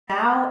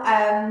Now,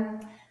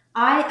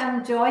 I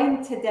am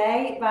joined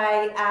today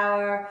by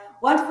our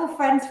wonderful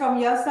friends from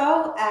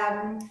Yoso.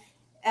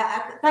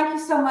 Thank you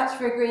so much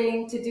for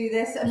agreeing to do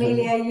this,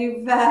 Amelia.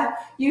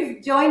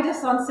 You've joined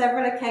us on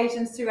several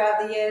occasions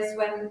throughout the years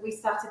when we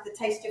started the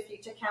Taste Your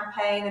Future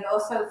campaign, and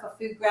also for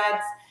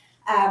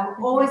FoodGrads.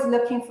 Always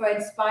looking for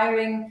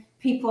inspiring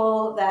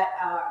people that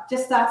are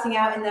just starting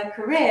out in their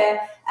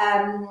career,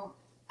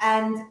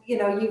 and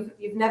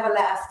you've never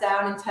let us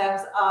down in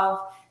terms of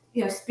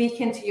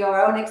speaking to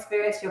your own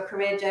experience, your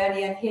career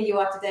journey, and here you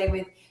are today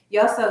with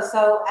Yoso.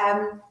 So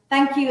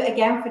thank you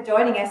again for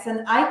joining us.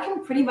 And I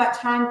can pretty much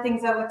hand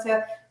things over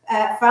to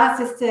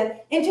Francis to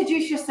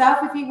introduce yourself,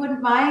 if you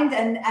wouldn't mind,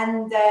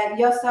 and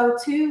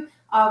Yoso to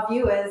our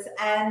viewers,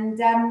 and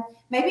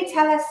maybe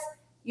tell us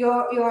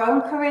your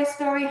own career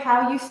story,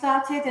 how you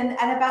started, and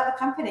about the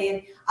company.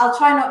 And I'll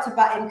try not to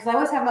butt in because I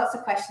always have lots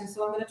of questions,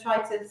 so I'm going to try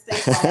to stay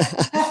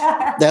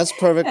quiet. That's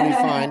perfectly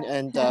fine.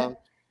 And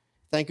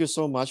thank you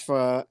so much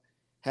for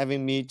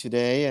having me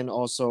today, and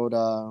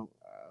also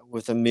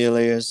with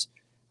Amelia's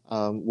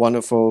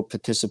wonderful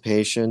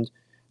participation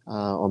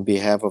on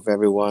behalf of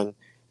everyone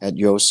at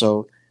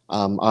Yoso.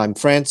 I'm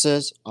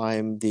Francis.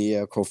 I'm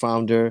the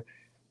co-founder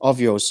of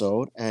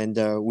Yoso, and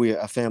we're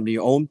a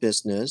family-owned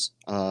business.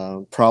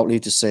 Proudly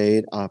to say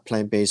it, a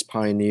plant-based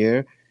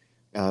pioneer,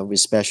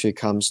 especially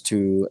comes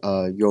to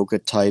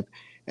yogurt type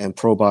and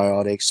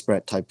probiotic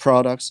spread type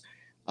products.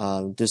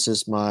 This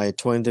is my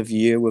 20th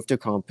year with the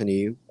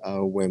company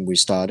when we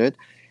started,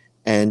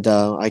 and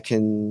I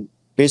can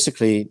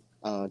basically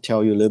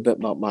tell you a little bit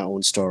about my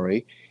own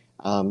story.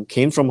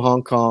 Came from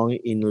Hong Kong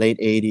in late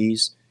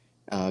 80s,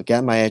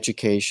 got my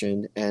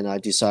education, and I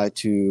decided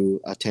to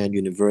attend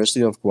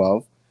University of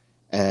Guelph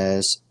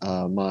as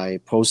my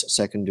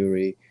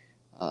post-secondary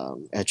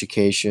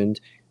education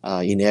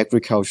in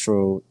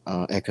agricultural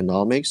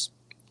economics,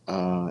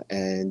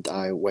 and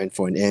I went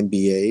for an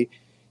MBA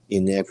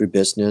in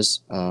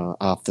agribusiness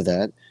after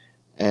that.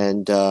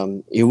 And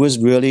it was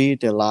really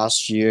the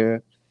last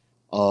year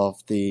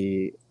of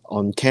the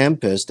on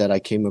campus that I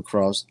came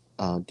across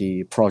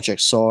the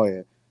Project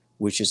Soy,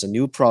 which is a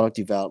new product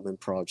development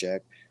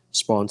project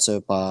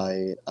sponsored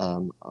by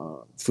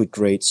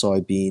FoodGrads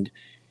soybean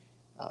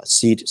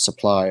seed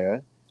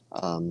supplier,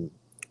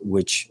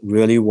 which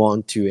really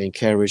want to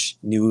encourage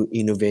new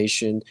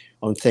innovation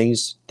on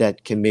things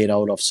that can be made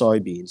out of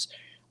soybeans.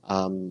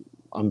 I'm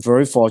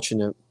very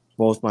fortunate.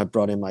 Both my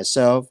brother and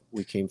myself,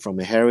 we came from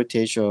a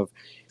heritage of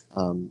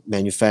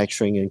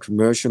manufacturing and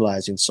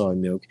commercializing soy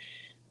milk,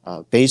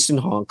 based in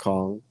Hong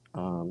Kong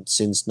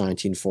since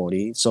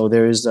 1940. So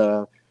there's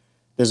a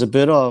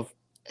bit of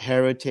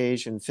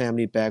heritage and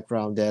family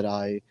background that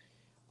I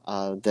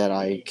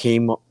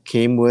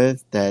came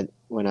with. That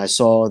when I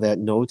saw that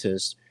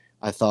notice,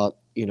 I thought,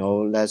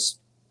 let's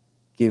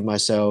give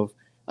myself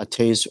a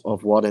taste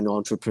of what an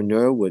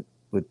entrepreneur would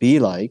be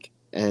like,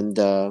 and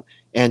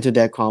enter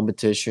that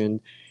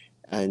competition,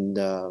 and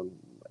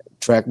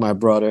track my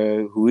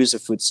brother, who is a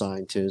food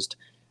scientist,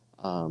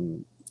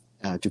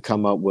 to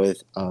come up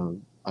with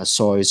a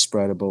soy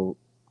spreadable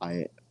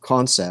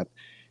concept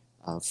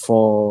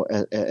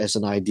as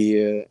an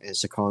idea,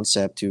 as a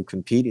concept to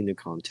compete in the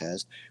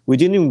contest. We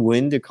didn't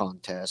win the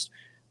contest,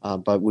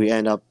 but we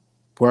end up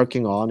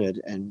working on it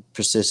and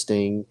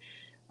persisting,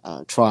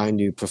 trying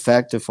to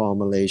perfect the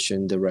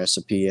formulation, the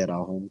recipe at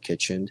our home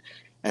kitchen.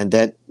 And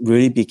that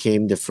really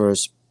became the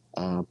first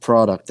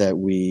product that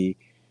we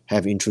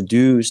have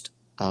introduced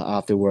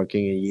after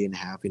working a year and a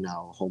half in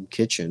our home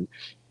kitchen,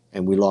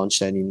 and we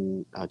launched that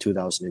in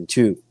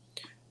 2002.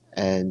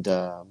 And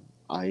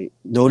I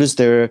noticed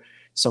there are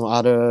some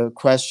other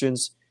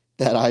questions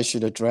that I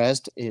should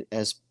address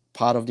as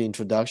part of the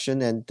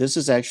introduction, and this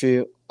is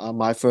actually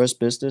my first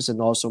business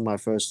and also my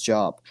first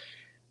job.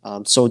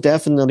 So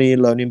definitely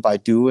learning by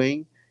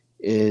doing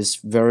is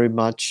very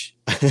much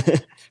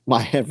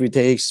my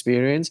everyday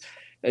experience.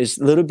 It's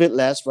a little bit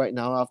less right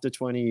now after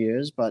 20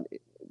 years, but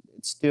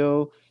it's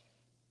still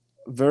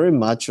very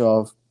much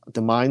of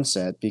the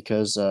mindset,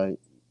 because a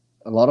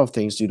lot of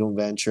things you don't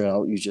venture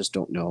out, you just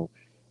don't know.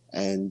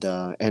 And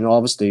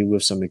obviously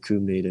with some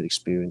accumulated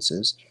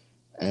experiences.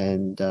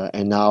 And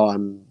now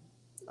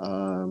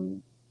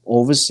I'm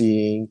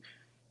overseeing,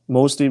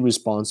 mostly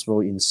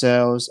responsible in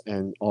sales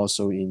and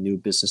also in new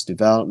business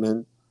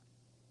development.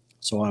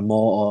 So I'm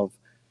more of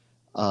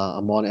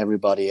among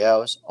everybody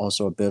else,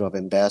 also a bit of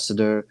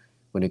ambassador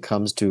when it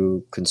comes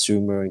to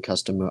consumer and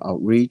customer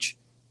outreach,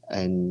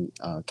 and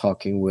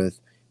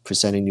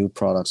presenting new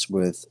products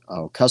with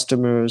our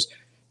customers,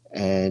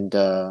 and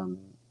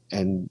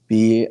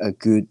be a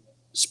good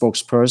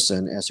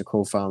spokesperson as a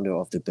co-founder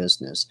of the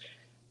business.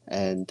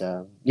 And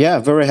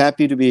very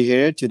happy to be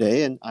here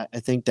today, and I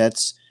think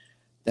that's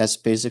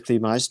basically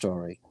my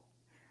story.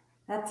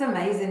 That's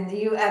amazing.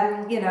 You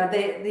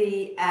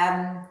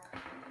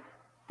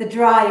the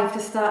drive to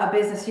start a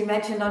business. You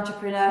mentioned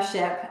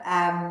entrepreneurship.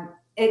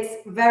 It's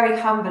very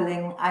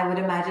humbling, I would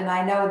imagine.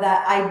 I know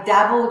that I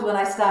dabbled when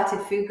I started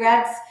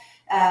FoodGrads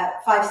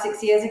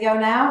 5-6 years ago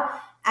now,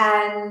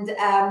 and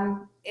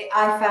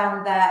I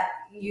found that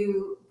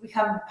you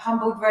become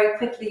humbled very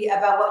quickly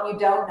about what you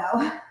don't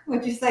know.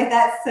 Would you say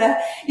that's,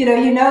 you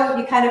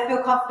kind of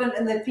feel confident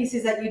in the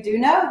pieces that you do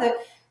know,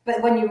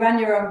 but when you run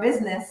your own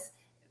business,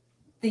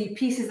 the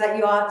pieces that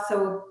you aren't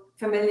so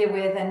familiar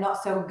with and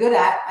not so good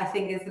at, I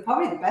think is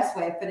probably the best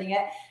way of putting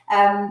it,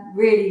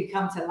 really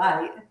come to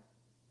light.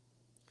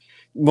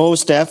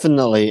 Most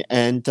definitely,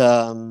 and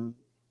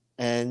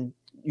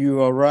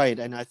you are right,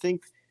 and I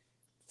think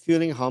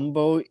feeling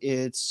humble,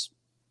 I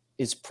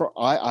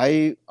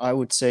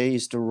would say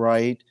is the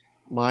right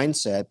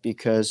mindset,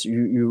 because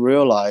you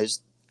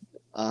realize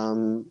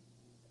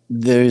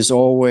there's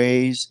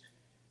always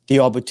the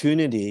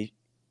opportunity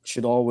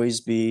should always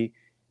be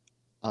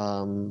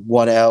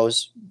what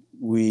else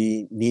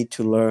we need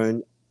to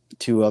learn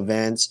to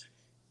advance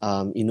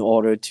in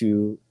order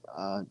to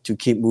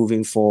keep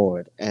moving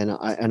forward, and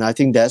I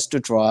think that's the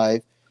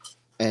drive,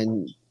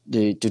 and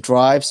the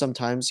drive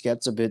sometimes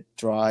gets a bit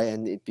dry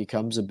and it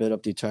becomes a bit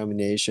of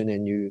determination,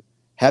 and you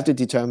have the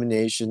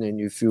determination and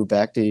you feel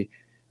back a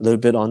little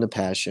bit on the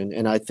passion,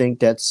 and I think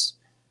that's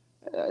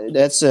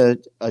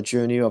a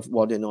journey of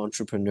what an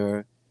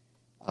entrepreneur.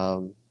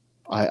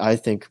 I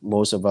think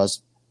most of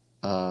us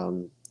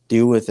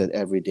deal with it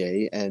every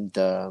day, and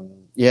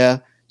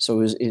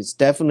so it's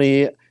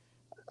definitely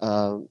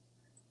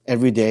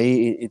every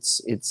day.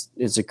 It's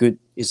a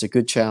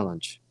good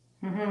challenge.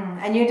 Mm-hmm.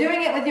 And you're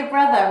doing it with your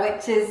brother,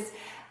 which is,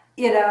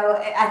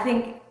 I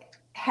think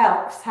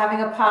helps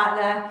having a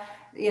partner.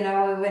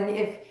 When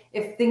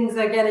if things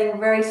are getting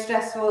very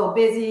stressful or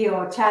busy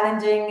or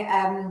challenging,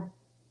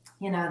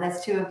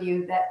 there's two of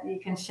you that you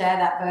can share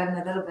that burden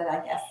a little bit,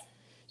 I guess.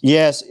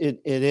 Yes, it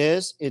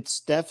is. It's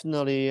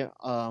definitely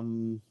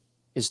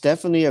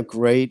a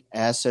great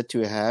asset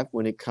to have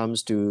when it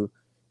comes to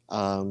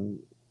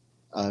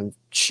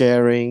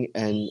sharing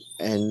and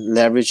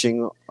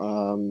leveraging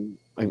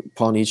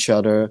upon each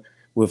other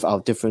with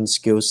our different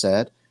skill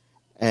set,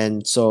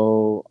 and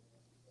so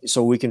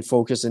we can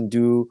focus and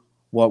do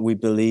what we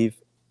believe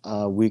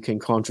we can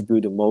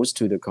contribute the most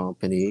to the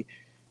company.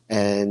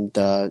 And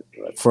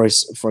for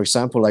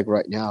example, like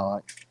right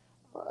now,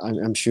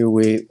 I'm sure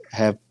we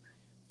have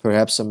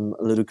perhaps a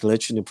little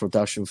glitch in the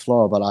production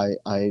floor, but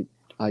I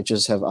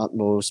just have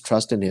utmost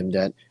trust in him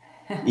that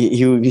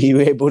he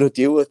will able to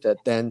deal with it.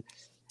 Then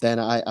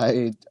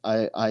I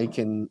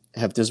can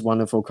have this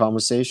wonderful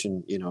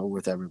conversation,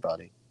 with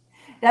everybody.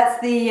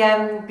 That's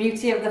the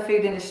beauty of the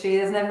food industry.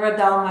 There's never a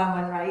dull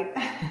moment, right?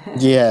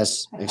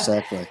 Yes,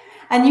 exactly.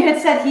 And you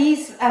had said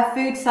he's a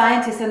food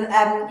scientist,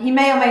 and he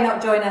may or may not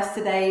join us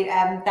today.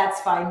 That's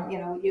fine.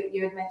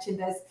 You had mentioned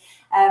there's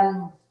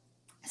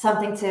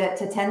something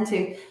to tend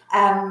to.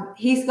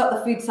 He's got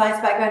the food science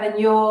background, and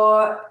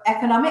your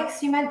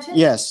economics, you mentioned?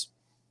 Yes.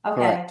 Okay.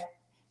 Correct.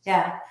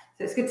 Yeah.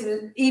 So it's good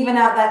to even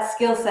out that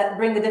skill set and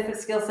bring the different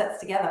skill sets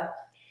together.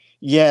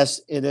 Yes,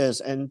 it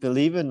is. And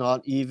believe it or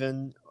not,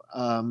 even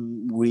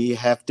we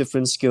have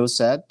different skill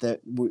set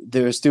that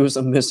there are still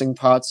some missing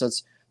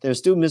parts. There's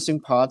still missing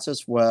parts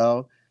as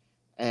well.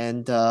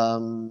 And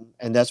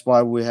that's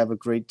why we have a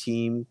great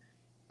team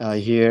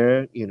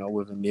here,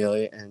 with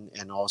Amelia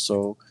and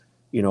also,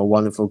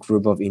 wonderful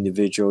group of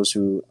individuals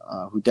who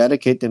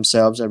dedicate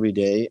themselves every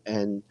day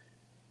and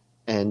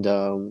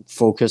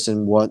focus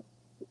on what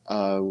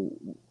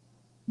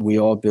we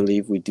all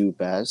believe we do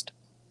best.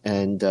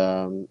 And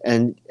I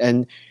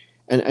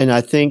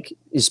think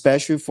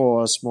especially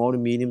for a small to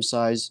medium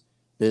sized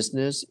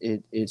business,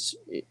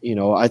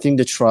 I think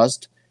the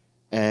trust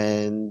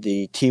and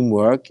the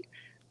teamwork,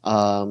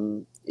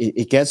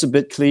 it gets a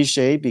bit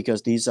cliche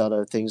because these are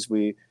the things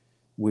we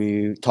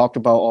talk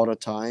about all the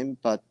time,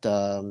 but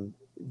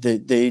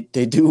they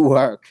do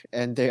work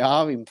and they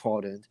are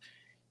important,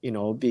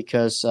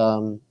 because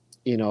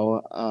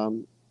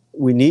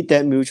we need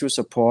that mutual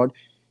support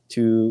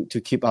to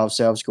keep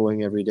ourselves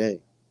going every day.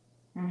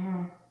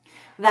 Mm-hmm.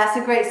 That's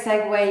a great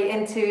segue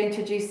into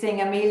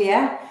introducing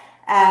Amelia.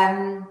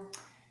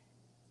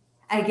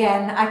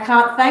 Again, I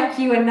can't thank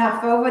you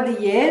enough. Over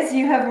the years,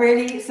 you have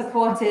really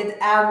supported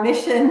our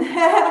mission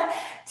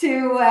to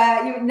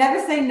you never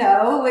say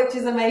no, which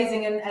is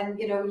amazing. And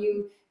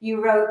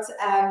you wrote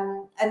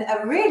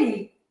a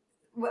really,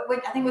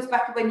 I think it was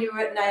back when you were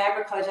at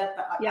Niagara College. I'm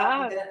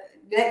going to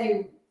let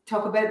you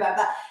talk a bit about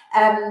that.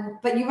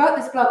 But you wrote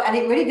this blog, and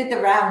it really did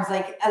the rounds.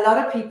 Like, a lot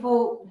of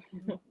people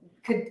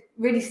could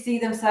really see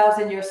themselves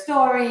in your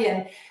story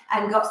and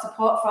got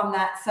support from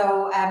that.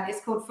 So it's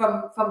called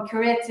from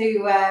career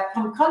to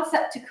from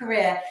concept to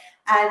career,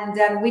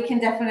 and we can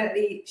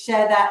definitely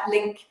share that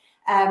link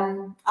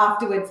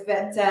afterwards.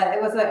 But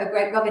it was a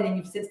great blog, and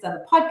you've since done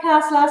a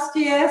podcast last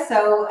year.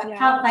 So I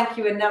can't thank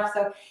you enough.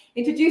 So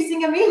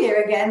introducing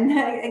Amelia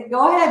again.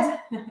 Go ahead.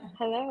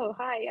 Hello,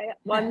 hi.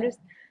 I'm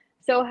just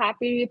so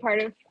happy to be part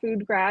of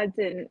FoodGrads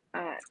and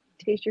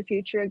Taste Your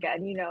Future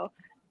again.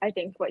 I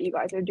think what you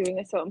guys are doing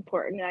is so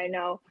important. I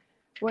know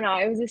when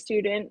I was a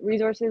student,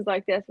 resources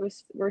like this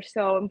were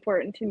so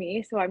important to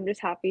me. So I'm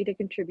just happy to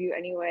contribute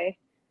anyway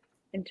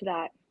into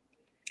that.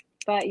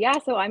 But yeah,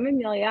 so I'm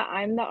Amelia.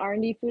 I'm the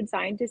R&D food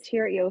scientist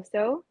here at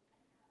Yoso.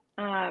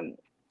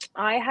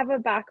 I have a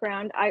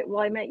background. I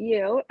met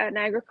you at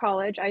Niagara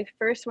College. I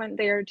first went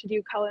there to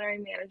do culinary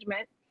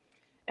management,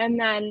 and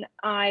then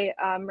I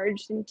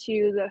merged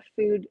into the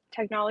food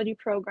technology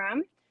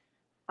program,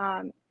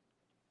 um,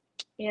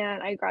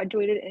 and I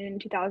graduated in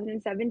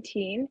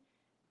 2017.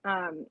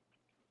 Um,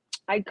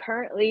 I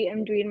currently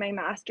am doing my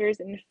master's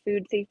in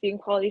food safety and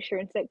quality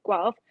assurance at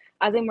Guelph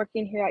as I'm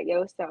working here at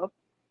Yoso.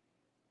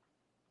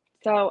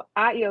 So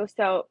at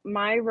Yoso,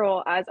 my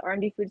role as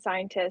R&D food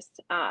scientist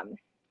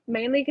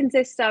mainly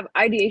consists of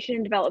ideation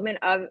and development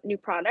of new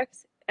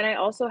products. And I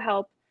also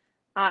help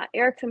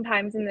Eric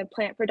sometimes in the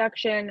plant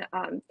production,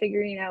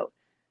 figuring out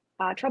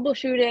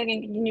troubleshooting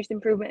and continuous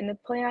improvement in the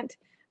plant,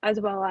 as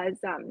well as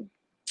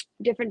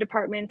different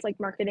departments like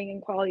marketing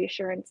and quality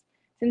assurance.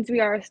 Since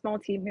we are a small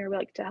team here, we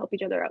like to help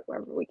each other out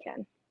wherever we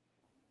can.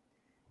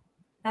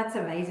 That's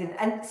amazing.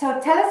 And so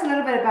tell us a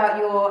little bit about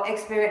your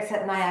experience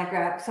at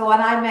Niagara. So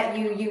when I met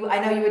you, I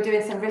know you were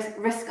doing some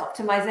risk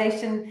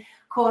optimization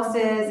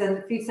courses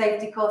and food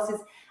safety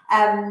courses.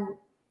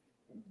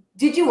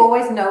 Did you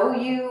always know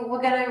you were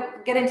going to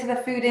get into the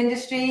food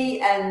industry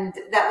and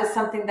that was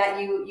something that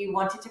you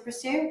wanted to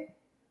pursue?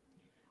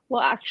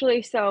 Well,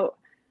 actually, so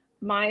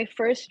my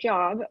first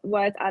job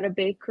was at a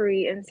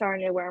bakery in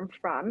Sarnia, where I'm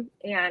from,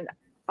 and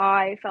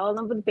I fell in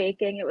love with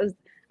baking. It was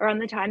around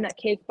the time that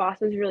Cake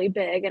Boss was really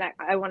big, and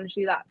I wanted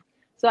to do that.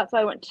 So that's why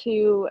I went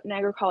to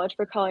Niagara College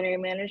for culinary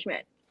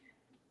management.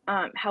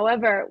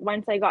 However,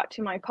 once I got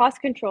to my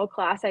cost control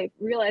class, I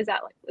realized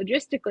that like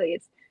logistically,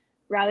 it's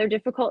rather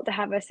difficult to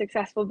have a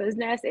successful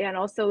business and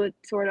also the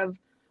sort of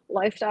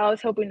lifestyle I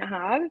was hoping to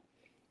have.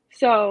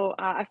 So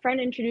a friend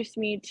introduced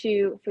me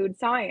to food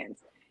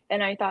science.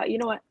 And I thought, you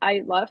know what,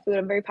 I love food.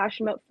 I'm very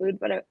passionate about food,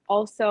 but I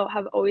also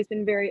have always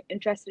been very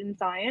interested in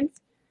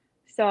science.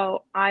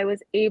 So I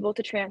was able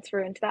to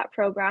transfer into that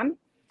program,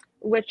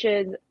 which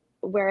is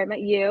where I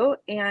met you.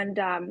 And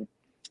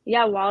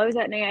yeah, while I was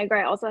at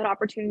Niagara, I also had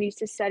opportunities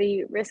to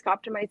study risk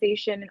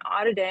optimization and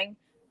auditing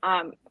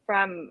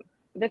from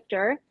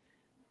Victor,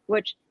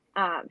 which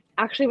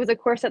actually was a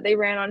course that they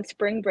ran on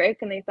spring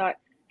break. And they thought,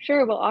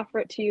 sure, we'll offer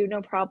it to you,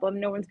 no problem.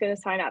 No one's going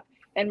to sign up.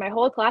 And my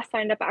whole class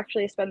signed up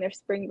actually to spend their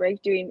spring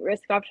break doing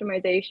risk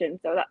optimization.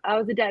 So that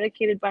was a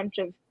dedicated bunch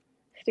of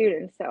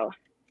students. So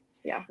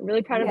yeah, I'm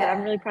really proud of it.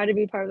 I'm really proud to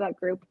be part of that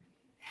group.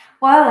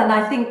 Well, and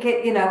I think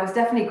it, you know, it was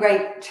definitely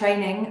great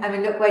training. I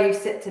mean, look where you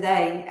sit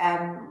today.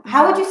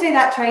 How would you say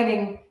that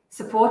training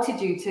supported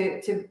you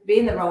to be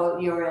in the role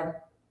you're in?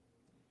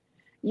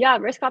 Yeah,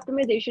 risk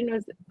optimization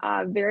was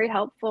very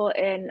helpful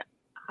in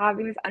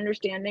having this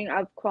understanding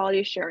of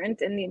quality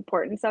assurance and the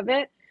importance of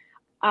it.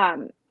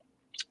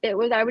 It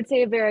was, I would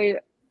say, a very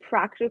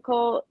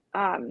practical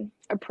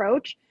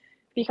approach,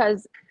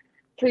 because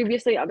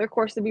previously other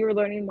courses we were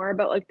learning more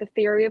about like the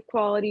theory of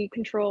quality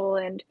control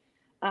and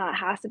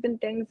HACCP and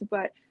things.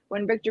 But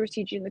when Victor was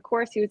teaching the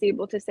course, he was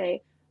able to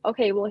say,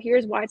 okay, well,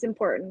 here's why it's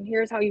important.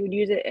 Here's how you would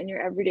use it in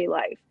your everyday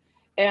life.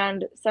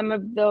 And some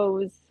of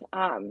those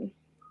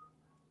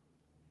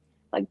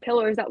like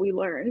pillars that we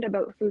learned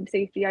about food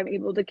safety, I'm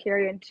able to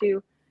carry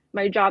into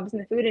my jobs in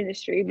the food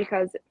industry,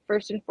 because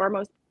first and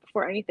foremost,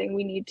 before anything,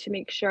 we need to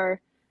make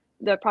sure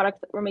the products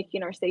that we're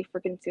making are safe for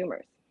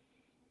consumers.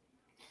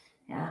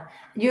 Yeah,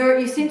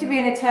 you seem to be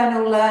an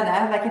eternal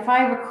learner. Like if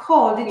I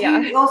recall, did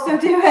you also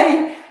do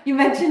you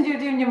mentioned you're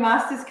doing your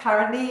master's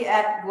currently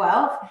at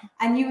Guelph,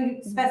 and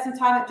you spent some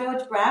time at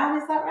George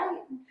Brown, is that right?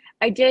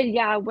 I did,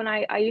 yeah. When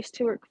I used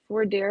to work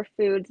for Dare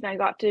Foods, and I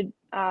got to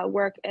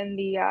work in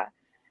the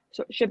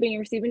shipping and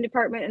receiving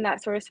department, and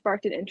that sort of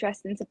sparked an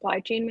interest in supply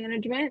chain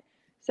management.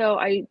 So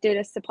I did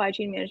a supply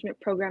chain management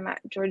program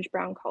at George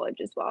Brown College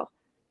as well.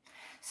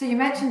 So you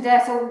mentioned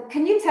Dare. So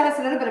can you tell us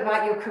a little bit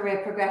about your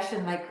career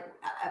progression? Like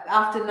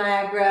after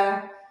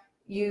Niagara,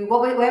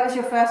 where was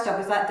your first job?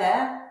 Was that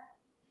Dare?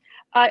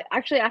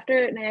 Actually,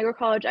 after Niagara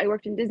College, I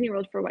worked in Disney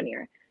World for 1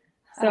 year.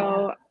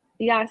 So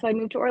yeah, so I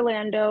moved to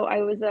Orlando.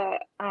 I was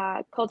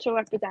a cultural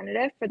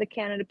representative for the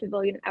Canada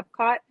Pavilion at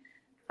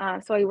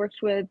Epcot. So I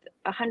worked with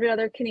 100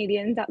 other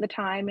Canadians at the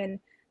time,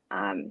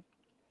 and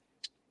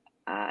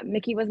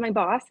Mickey was my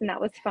boss, and that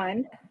was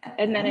fun.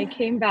 And then I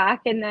came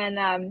back, and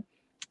then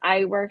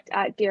I worked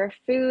at Dare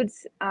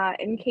Foods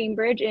in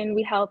Cambridge, and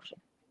we helped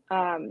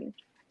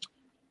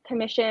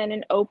commission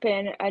and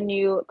open a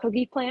new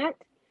cookie plant.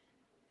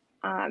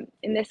 And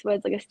this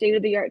was like a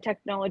state-of-the-art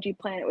technology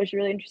plant. It was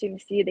really interesting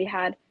to see. They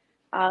had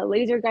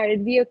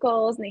laser-guided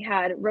vehicles, and they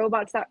had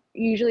robots that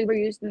usually were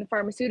used in the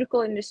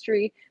pharmaceutical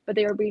industry, but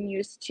they were being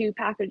used to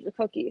package the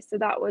cookies. So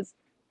that was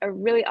a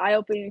really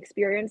eye-opening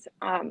experience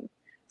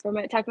from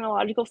a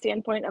technological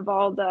standpoint of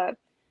all the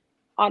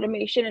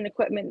automation and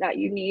equipment that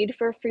you need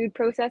for food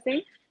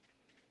processing.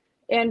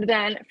 And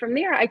then from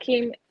there, I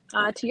came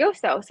to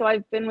Yoso. So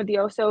I've been with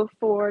Yoso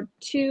for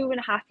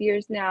 2.5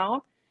 years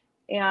now.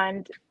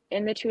 And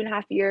in the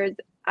 2.5 years,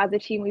 as a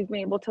team, we've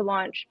been able to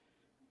launch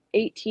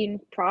 18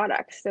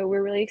 products. So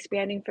we're really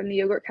expanding from the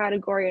yogurt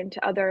category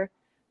into other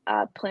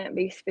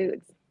plant-based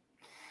foods.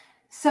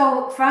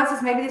 So,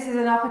 Francis, maybe this is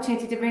an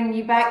opportunity to bring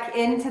you back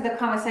into the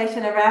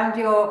conversation around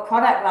your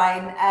product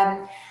line,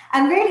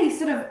 and really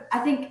sort of, I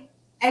think,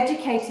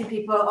 educating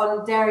people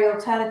on dairy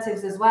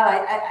alternatives as well.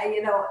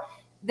 You know,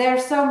 there are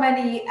so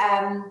many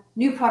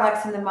new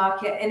products in the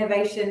market.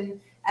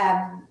 Innovation,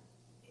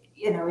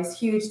 you know, is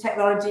huge.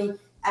 Technology.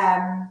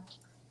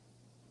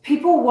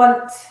 People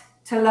want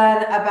to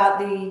learn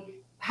about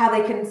how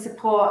they can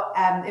support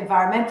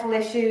environmental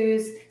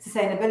issues,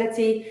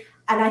 sustainability.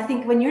 And I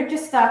think when you're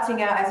just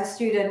starting out as a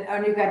student or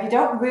new grad, you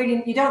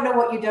don't know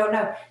what you don't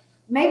know.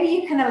 Maybe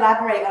you can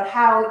elaborate on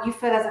how you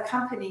feel as a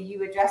company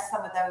you address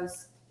some of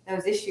those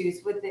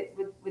issues with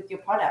your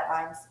product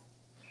lines.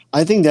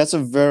 I think that's a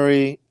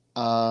very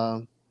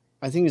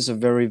it's a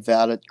very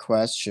valid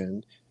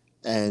question,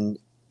 and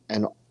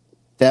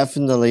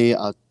definitely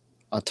a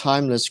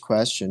timeless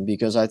question,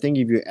 because I think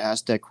if you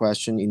ask that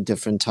question in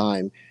different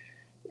time,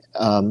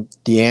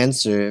 the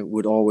answer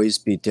would always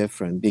be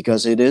different,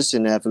 because it is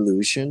an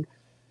evolution,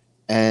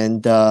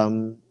 and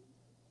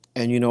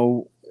you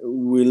know,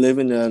 we live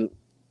in a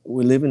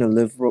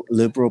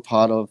liberal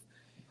part of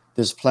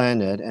this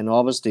planet, and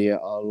obviously a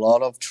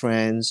lot of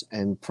trends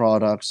and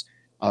products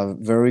are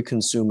very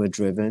consumer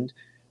driven,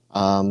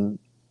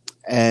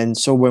 and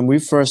so when we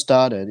first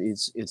started,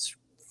 it's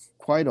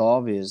quite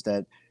obvious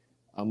that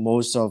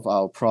most of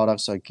our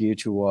products are geared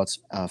towards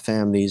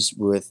families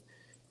with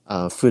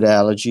food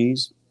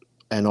allergies,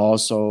 and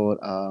also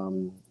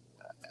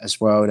as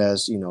well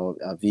as, you know,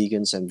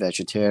 vegans and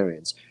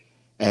vegetarians.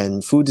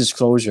 And full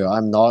disclosure,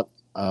 I'm not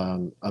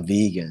a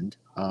vegan,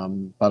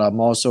 but I'm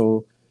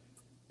also,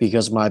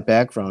 because my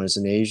background is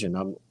an Asian,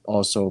 I'm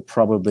also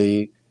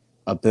probably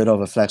a bit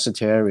of a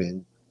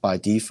flexitarian by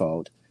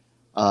default.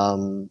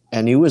 And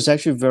it was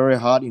actually very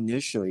hard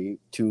initially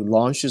to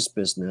launch this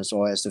business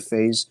or as the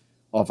face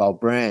of our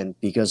brand,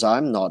 because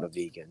I'm not a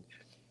vegan.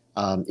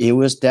 It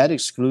was that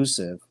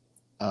exclusive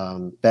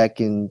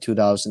back in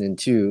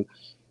 2002,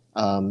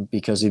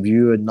 because if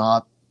you are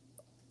not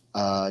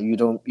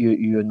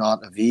you're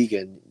not a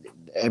vegan,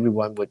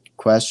 everyone would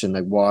question,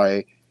 like,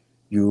 why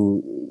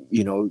you're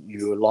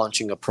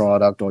launching a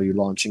product or you're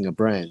launching a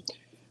brand.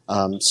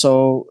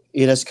 So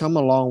it has come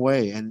a long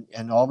way,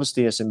 and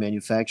obviously as a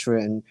manufacturer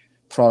and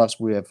products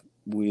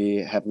we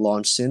have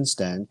launched since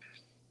then,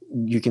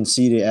 you can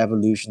see the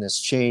evolution has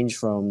changed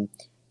from,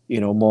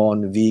 you know, more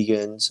on the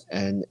vegans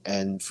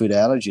and food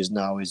allergies.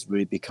 Now is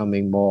really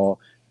becoming more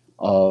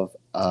of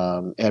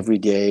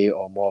everyday,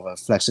 or more of a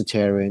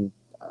flexitarian.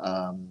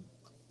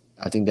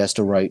 I think that's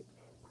the right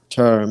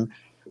term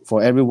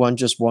for everyone.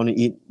 Just want to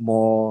eat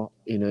more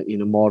in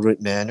a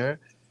moderate manner,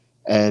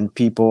 and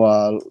people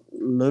are a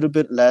little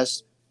bit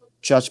less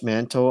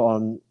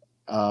judgmental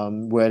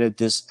on whether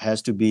this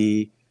has to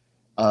be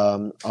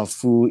a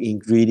full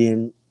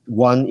ingredient,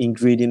 one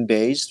ingredient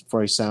based.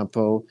 For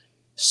example,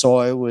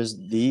 soy was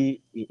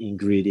the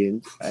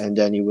ingredient, and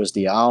then it was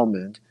the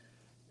almond,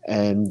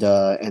 and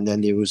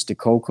then there was the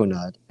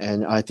coconut.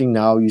 And I think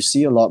now you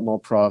see a lot more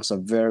products are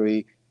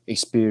very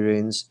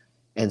experienced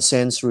and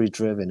sensory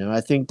driven, and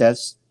I think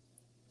that's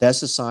a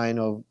sign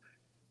of,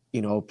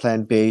 you know,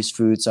 plant-based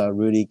foods are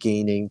really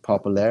gaining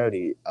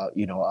popularity.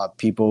 You know, are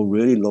people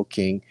really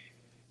looking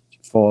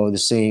for the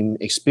same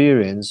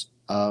experience,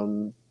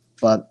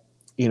 but,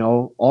 you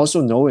know,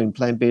 also knowing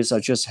plant-based are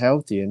just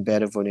healthy and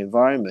better for the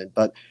environment.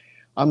 But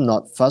I'm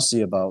not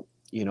fussy about,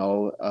 you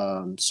know,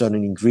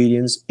 certain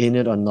ingredients in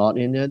it or not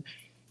in it,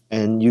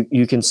 and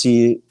you can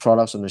see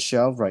products on the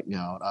shelf right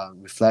now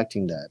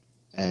reflecting that,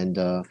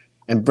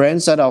 and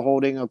brands that are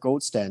holding a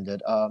gold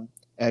standard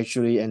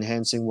actually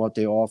enhancing what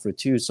they offer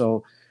too.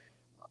 So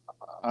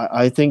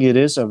I think it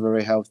is a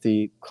very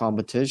healthy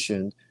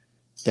competition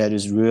that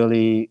is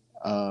really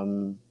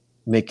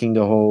making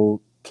the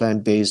whole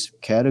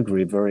plant-based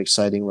category very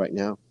exciting right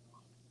now.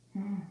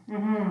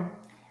 Mm-hmm.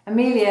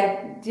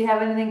 Amelia, do you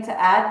have anything to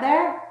add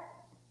there?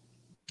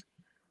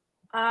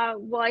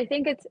 Well, I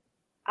think as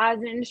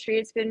an industry,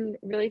 it's been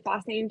really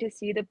fascinating to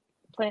see the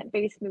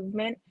plant-based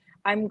movement.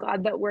 I'm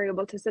glad that we're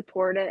able to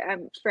support it.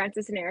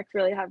 Francis and Eric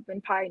really have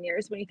been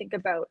pioneers when you think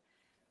about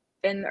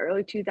in the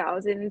early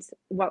 2000s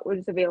what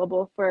was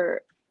available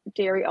for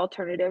dairy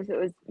alternatives. It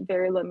was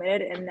very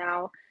limited, and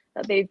now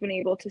that they've been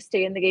able to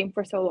stay in the game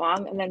for so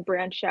long and then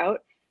branch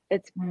out,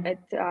 it's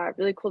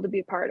really cool to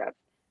be a part of.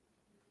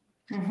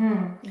 Mm-hmm.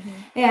 Mm-hmm.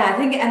 Yeah, I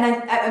think, and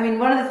I mean,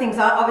 one of the things,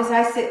 obviously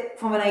I sit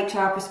from an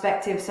HR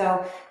perspective,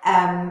 so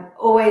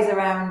always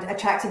around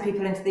attracting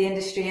people into the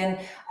industry,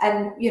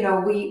 and you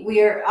know,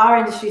 our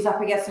industry is up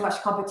against so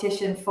much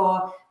competition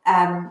for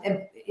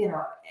you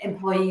know,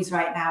 employees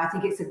right now. I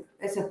think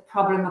it's a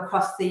problem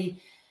across the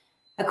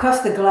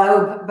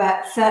globe,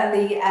 but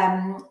certainly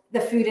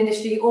the food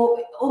industry,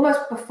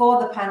 almost before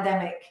the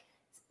pandemic,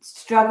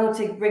 struggle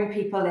to bring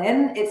people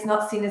in. It's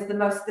not seen as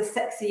the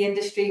sexy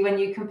industry when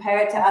you compare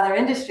it to other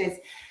industries.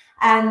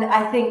 And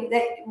I think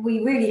that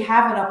we really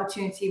have an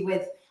opportunity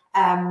with,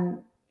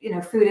 you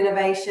know, food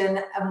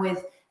innovation and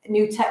with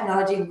new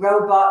technology,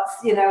 robots.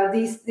 You know,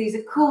 these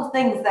are cool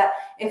things that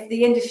if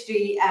the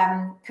industry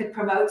could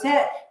promote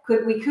it,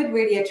 we could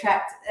really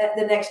attract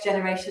the next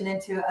generation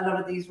into a lot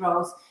of these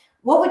roles.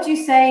 What would you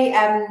say,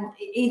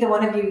 either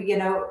one of you, you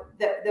know,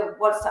 that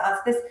wants to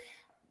answer this?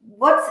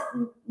 What's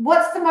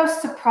the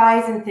most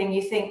surprising thing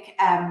you think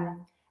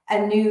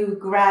a new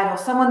grad or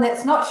someone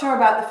that's not sure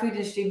about the food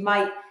industry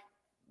might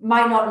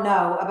not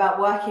know about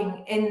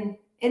working in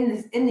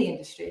the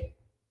industry?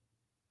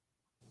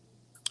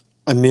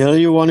 Amelia,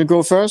 you want to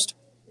go first?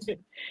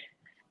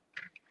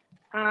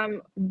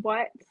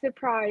 What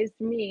surprised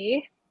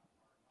me,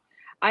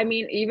 I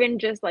mean, even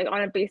just like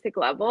on a basic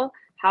level,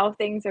 how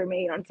things are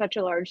made on such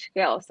a large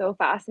scale, so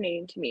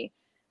fascinating to me.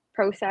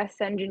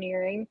 Process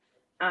engineering.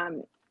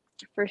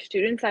 For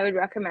students, I would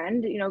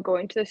recommend, you know,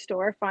 going to the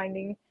store,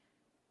 finding,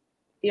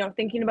 you know,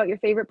 thinking about your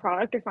favorite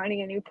product or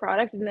finding a new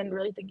product, and then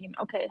really thinking,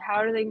 okay,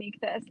 how do they make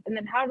this? And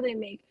then how do they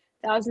make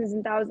thousands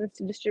and thousands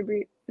to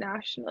distribute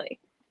nationally?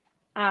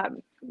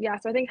 Yeah,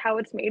 so I think how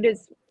it's made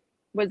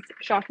was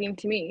shocking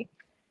to me.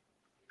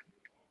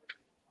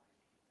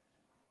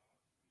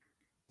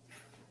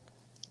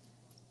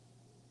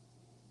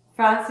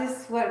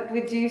 Francis, what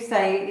would you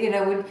say? You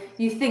know, would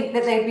you think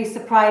that they'd be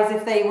surprised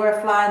if they were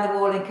a fly on the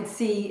wall and could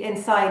see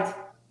inside,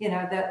 you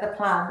know, the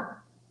plant?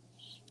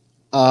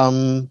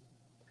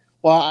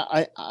 Well,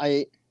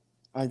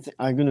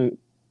 I'm gonna,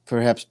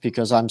 perhaps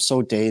because I'm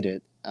so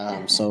dated,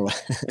 so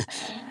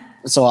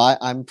so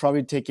I'm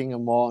probably taking a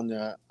more on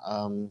the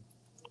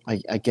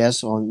I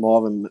guess on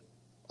more of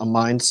a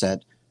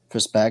mindset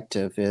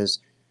perspective is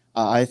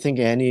I think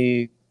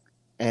any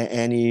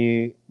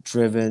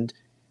driven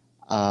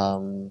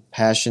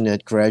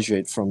passionate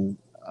graduate from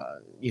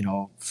you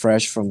know,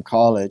 fresh from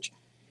college,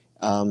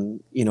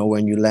 you know,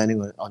 when you're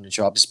landing on a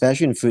job,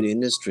 especially in the food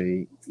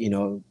industry, you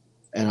know,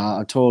 and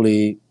I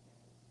totally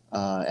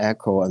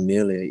echo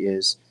Amelia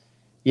is,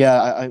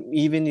 yeah,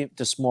 even if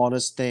the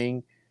smallest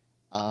thing,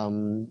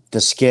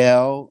 the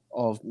scale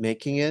of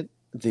making it,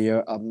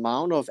 the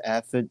amount of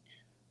effort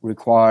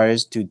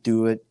requires to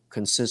do it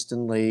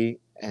consistently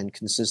and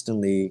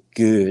consistently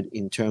good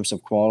in terms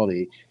of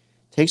quality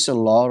takes a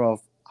lot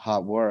of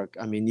hard work.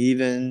 I mean,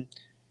 even,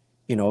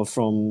 you know,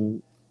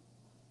 from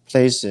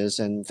places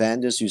and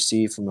vendors you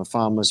see from a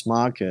farmer's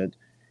market,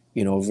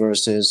 you know,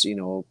 versus, you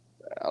know,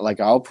 like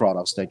our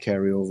products that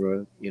carry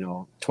over, you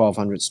know,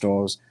 1,200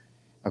 stores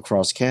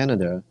across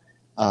Canada.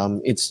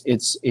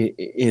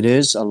 It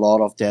is a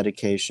lot of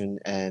dedication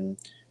and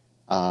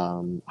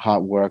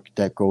hard work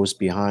that goes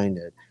behind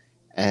it,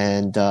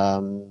 and I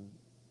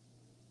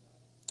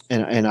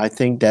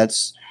think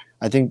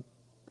I think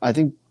I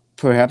think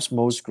perhaps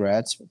most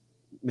grads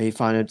may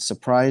find it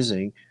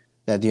surprising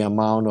that the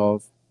amount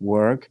of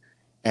work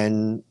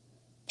and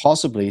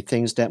possibly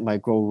things that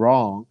might go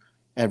wrong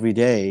every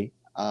day,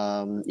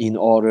 in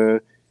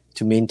order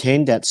to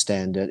maintain that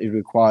standard, it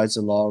requires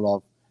a lot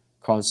of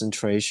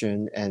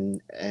concentration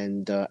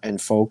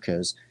and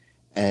focus.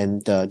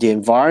 And the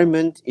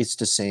environment is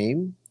the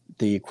same.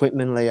 The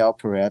equipment layout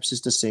perhaps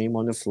is the same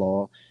on the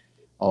floor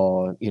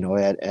or, you know,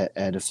 at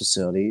a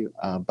facility,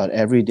 but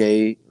every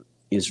day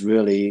is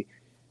really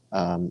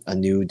a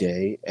new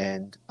day.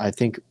 And I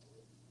think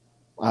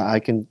I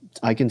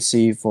can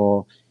see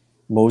for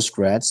most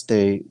grads,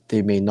 they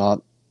may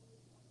not,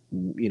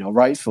 you know,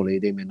 rightfully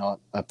they may not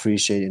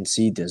appreciate and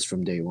see this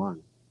from day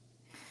one.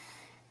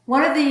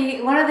 One of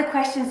the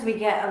questions we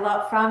get a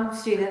lot from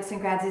students and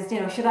grads is, you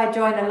know, should I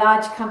join a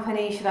large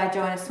company? Should I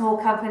join a small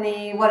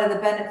company? What are the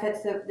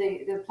benefits of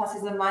the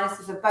pluses and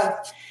minuses of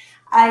both?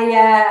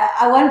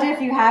 I wonder if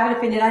you have an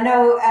opinion. I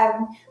know,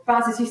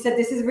 Francis, you said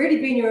this has really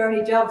been your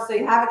only job, so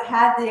you haven't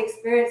had the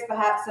experience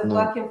perhaps of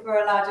working for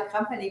a larger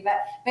company, but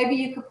maybe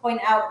you could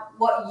point out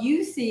what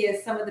you see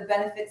as some of the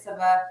benefits of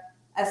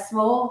a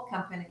small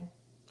company.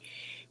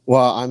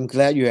 Well, I'm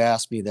glad you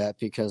asked me that,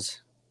 because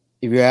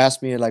if you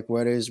ask me like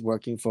whether it's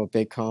working for a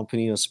big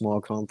company or small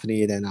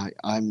company, then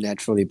I'm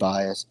naturally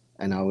biased,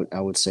 and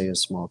I would say a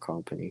small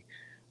company.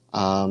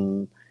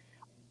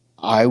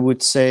 I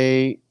would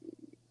say,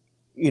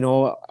 you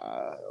know,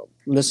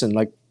 listen,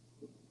 like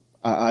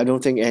I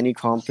don't think any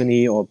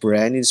company or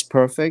brand is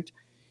perfect.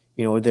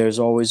 You know, there's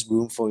always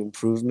room for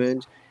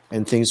improvement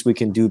and things we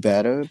can do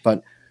better.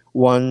 But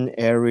one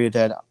area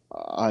that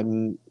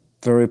I'm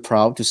very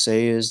proud to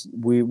say is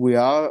we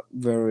are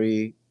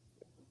very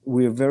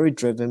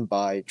driven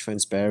by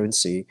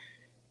transparency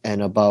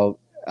and about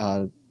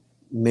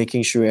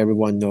making sure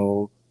everyone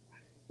know,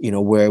 you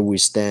know, where we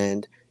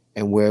stand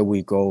and where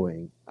we're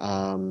going.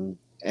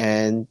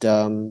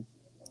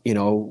 You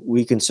know,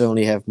 we can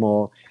certainly have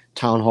more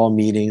town hall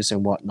meetings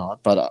and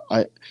whatnot, but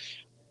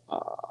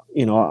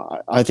you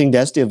know, I think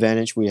that's the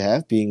advantage we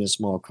have being a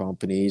small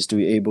company, is to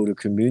be able to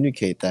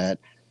communicate that.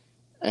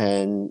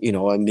 And, you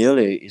know,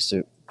 Amelia is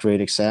a great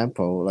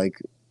example,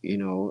 like, you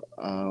know,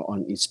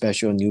 on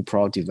especially on new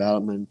product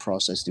development,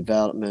 process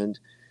development,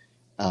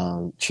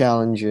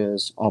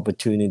 challenges,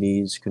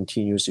 opportunities,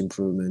 continuous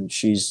improvement.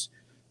 She's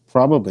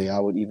probably, I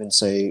would even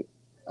say,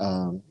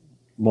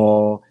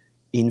 more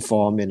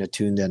informed and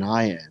attuned than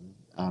I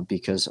am,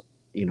 because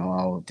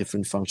our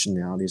different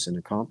functionalities in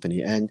the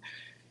company, and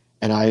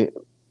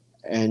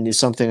it's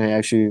something I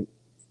actually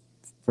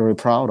very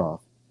proud of,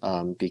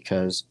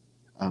 because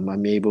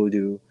I'm able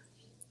to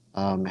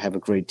have a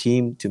great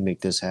team to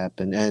make this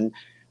happen. And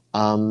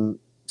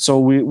so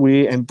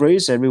we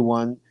embrace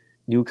everyone,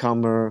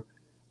 newcomer,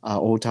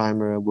 old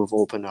timer, with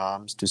open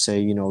arms, to say,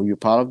 you're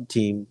part of the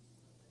team.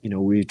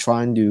 We're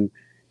trying to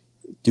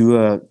do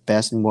our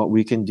best in what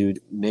we can do,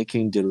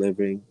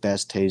 delivering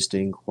best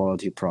tasting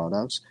quality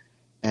products.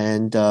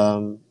 And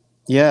and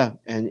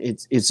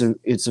it's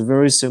a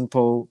very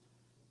simple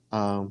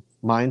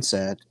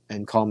mindset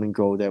and common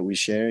goal that we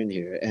share in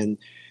here. And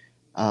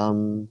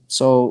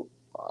so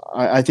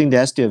I think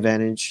that's the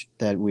advantage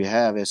that we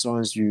have. As long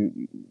as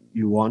you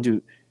want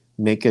to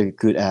make a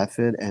good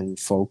effort and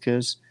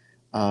focus,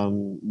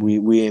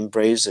 we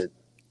embrace it,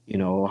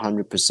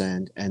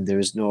 100%. And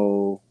there's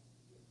no,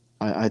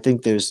 I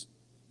think there's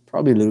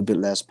probably a little bit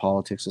less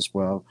politics as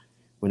well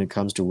when it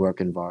comes to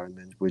work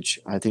environment, which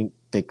I think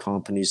big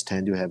companies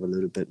tend to have a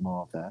little bit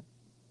more of that.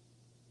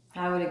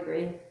 I would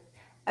agree.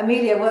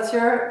 Amelia, what's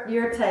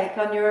your take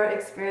on your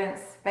experience,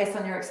 based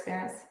on your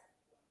experience?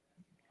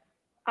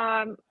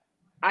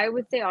 I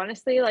would say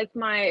honestly, like,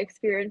 my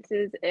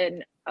experiences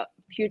in a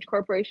huge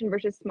corporation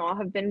versus small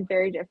have been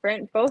very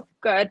different. Both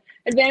good,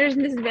 advantages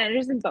and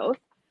disadvantages in both.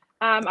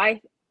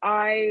 I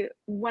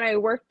when I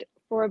worked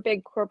for a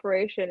big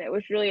corporation, it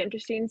was really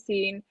interesting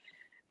seeing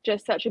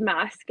just such a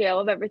mass scale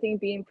of everything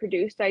being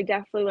produced. I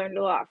definitely learned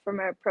a lot from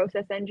a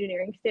process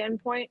engineering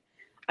standpoint.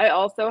 I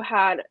also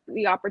had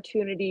the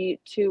opportunity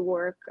to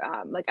work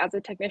like as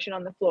a technician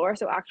on the floor,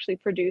 so actually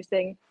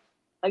producing,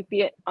 like,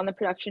 be it on the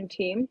production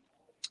team.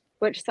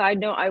 Which, side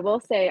note, I will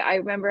say, I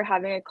remember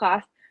having a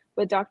class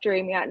with Dr.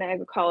 Amy at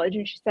Niagara College,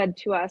 and she said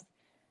to us,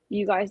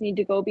 you guys need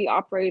to go be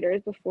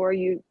operators before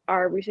you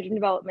are research and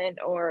development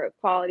or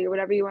quality or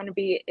whatever you want to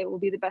be. It will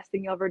be the best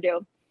thing you'll ever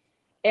do.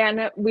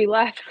 And we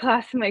left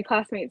class, and my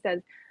classmate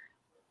says,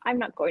 I'm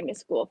not going to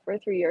school for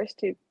 3 years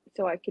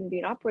so I can be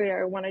an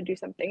operator. I want to do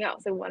something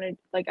else. I want to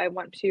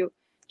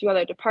do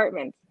other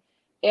departments.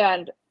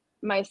 And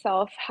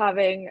myself,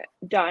 having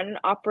done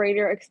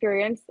operator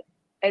experience,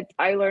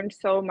 I learned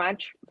so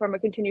much from a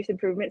continuous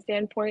improvement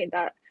standpoint,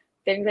 that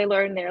things I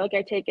learned there, like,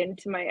 I take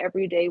into my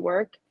everyday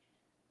work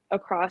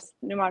across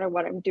no matter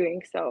what I'm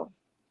doing. So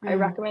I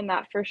recommend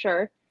that for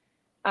sure.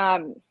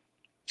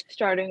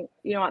 Starting,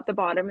 at the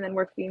bottom and then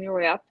working your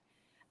way up.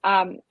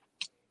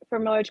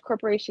 From a large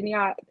corporation,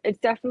 yeah, it's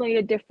definitely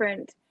a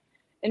different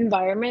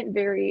environment,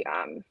 very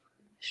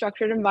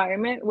structured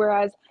environment.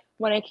 Whereas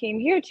when I came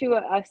here to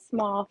a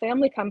small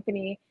family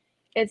company,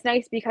 it's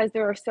nice because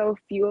there are so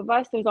few of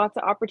us. There's lots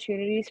of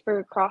opportunities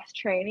for cross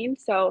training.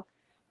 So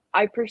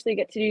I personally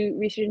get to do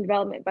research and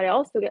development, but I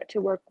also get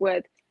to work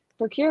with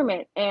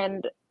procurement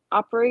and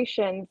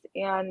operations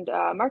and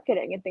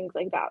marketing and things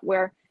like that,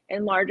 where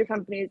in larger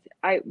companies,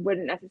 I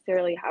wouldn't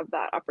necessarily have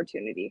that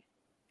opportunity.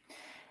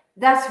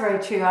 That's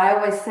very true. I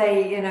always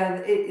say,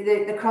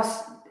 the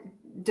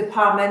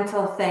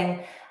cross-departmental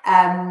thing,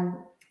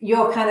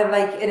 you're kind of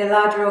like, in a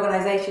larger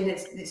organization,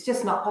 it's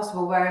just not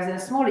possible. Whereas in a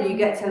smaller, you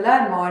get to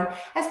learn more. And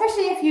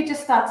especially if you're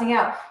just starting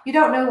out, you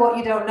don't know what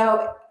you don't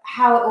know,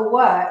 how it all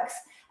works,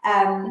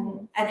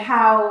 and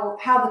how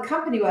the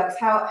company works,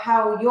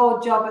 how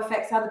your job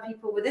affects other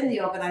people within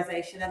the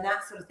organization, and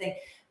that sort of thing.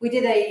 We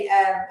did a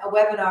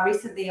webinar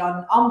recently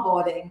on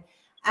onboarding,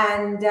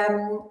 and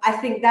I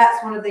think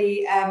that's one of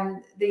the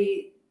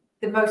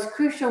most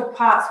crucial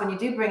parts when you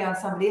do bring on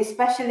somebody,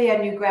 especially a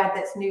new grad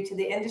that's new to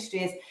the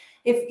industry, is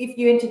if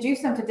you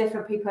introduce them to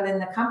different people in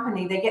the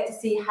company, they get to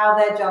see how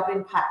their job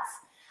impacts.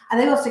 And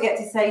they also get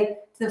to say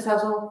to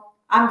themselves, well,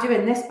 I'm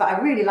doing this, but I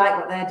really like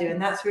what they're doing.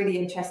 That's really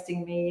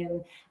interesting me.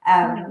 And,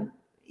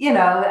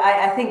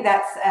 I think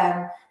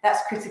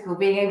that's critical,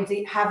 being able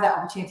to have that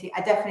opportunity.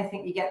 I definitely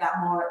think you get that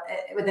more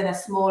within a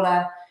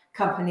smaller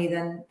company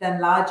than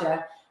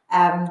larger.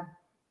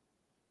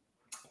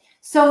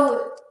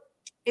 So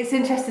it's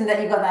interesting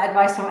that you got that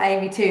advice from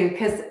Amy too,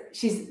 because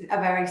she's a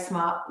very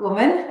smart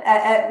woman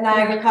at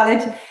Niagara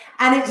College.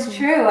 And it's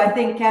true. I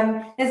think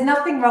there's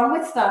nothing wrong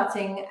with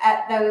starting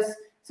at those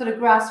sort of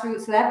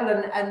grassroots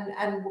level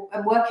and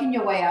working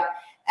your way up.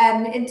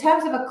 In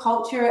terms of a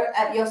culture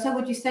at Yoso,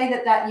 would you say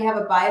that you have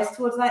a bias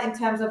towards that, in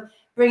terms of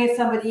bringing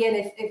somebody in?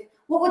 If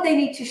what would they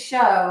need to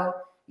show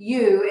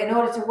you in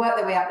order to work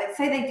their way up? Let's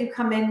say they do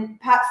come in,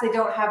 perhaps they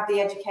don't have the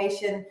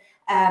education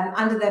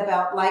under their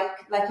belt like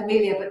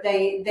Amelia, but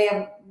they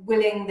are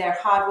willing, they're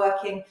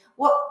hardworking.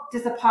 What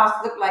does the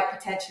path look like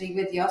potentially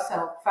with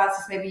Yoso?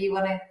 Francis, maybe you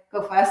want to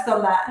go first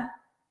on that.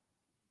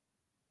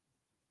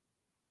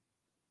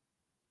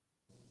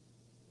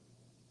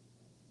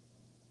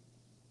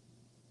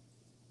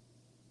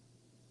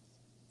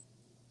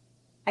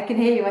 I can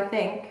hear you, I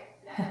think.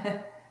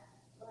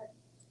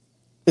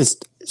 Is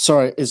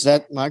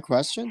that my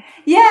question?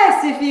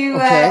 Yes, if you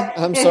okay,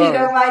 I'm sorry. You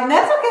don't mind,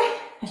 that's okay.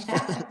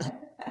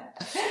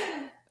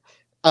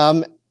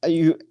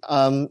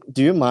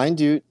 Do you mind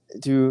to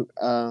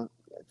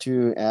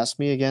ask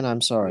me again?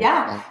 I'm sorry.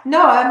 Yeah.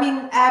 No, I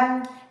mean,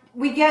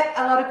 we get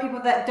a lot of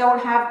people that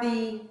don't have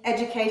the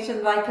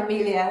education like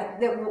Amelia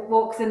that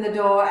walks in the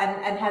door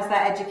and has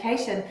that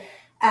education.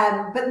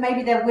 But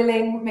maybe they're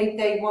willing, maybe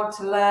they want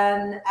to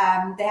learn,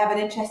 they have an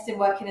interest in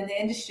working in the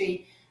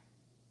industry.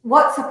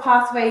 What's a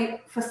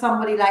pathway for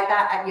somebody like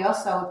that at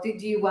Yoso? Do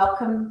you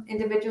welcome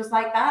individuals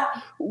like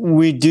that?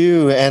 We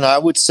do, and I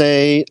would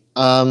say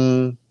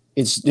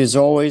there's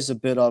always a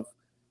bit of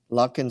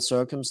luck and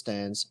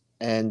circumstance,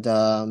 and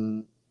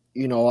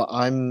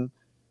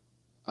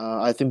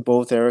I think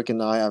both Eric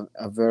and I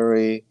are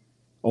very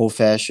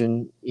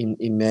old-fashioned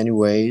in many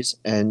ways,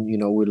 and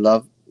we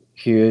love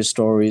hear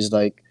stories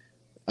like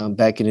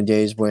back in the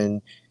days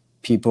when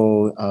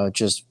people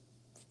just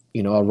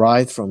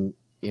arrived from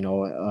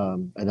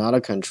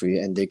another country,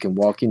 and they can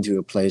walk into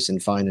a place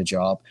and find a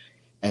job,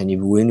 and if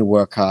you willing to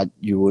work hard,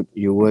 you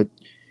would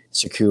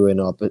secure an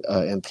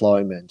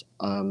employment.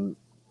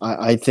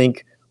 I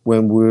think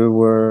when we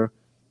were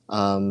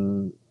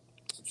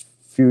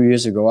few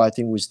years ago, I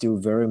think we're still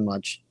very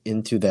much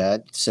into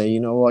that. Say, you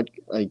know what,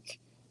 like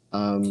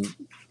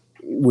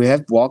we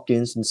have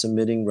walk-ins and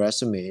submitting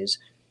resumes,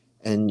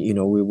 and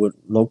we would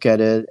look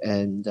at it,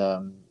 and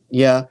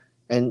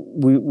and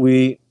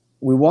we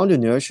want to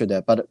nurture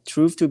that. But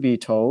truth to be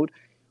told,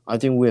 I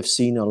think we have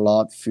seen a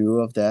lot fewer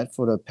of that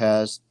for the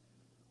past,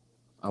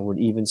 I would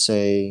even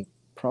say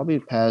probably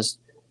past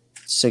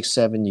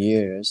 6-7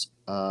 years,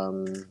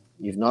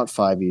 if not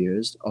 5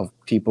 years, of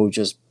people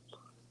just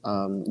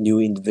new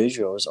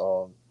individuals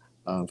or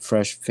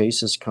fresh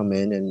faces come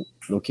in and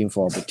looking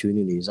for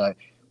opportunities.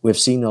 We've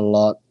seen a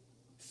lot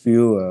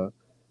fewer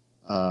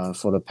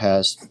for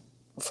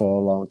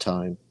a long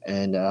time,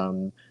 and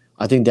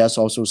I think that's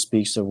also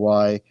speaks of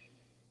why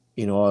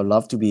I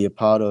love to be a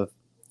part of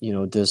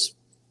this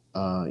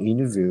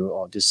interview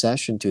or this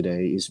session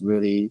today, is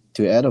really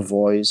to add a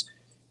voice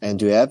and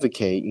to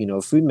advocate.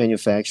 Food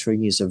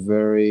manufacturing is a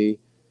very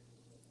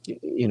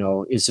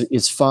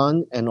it's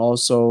fun, and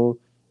also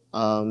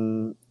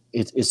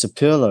it's a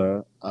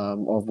pillar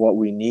of what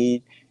we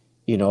need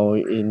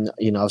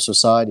in our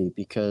society,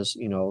 because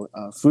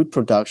food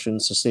production,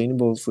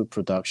 sustainable food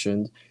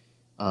production,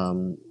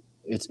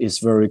 it's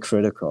very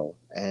critical,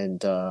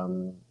 and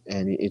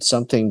it's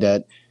something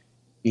that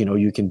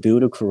you can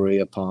build a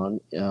career upon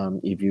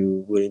if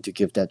you're willing to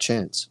give that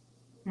chance.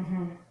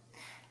 Mm-hmm.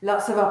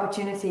 Lots of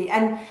opportunity,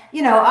 and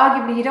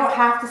arguably you don't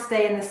have to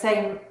stay in the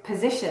same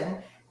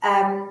position.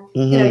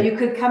 You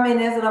could come in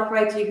as an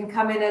operator, you can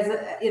come in as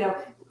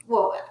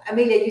well,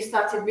 Amelia, you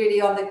started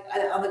really on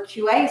the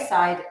QA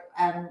side,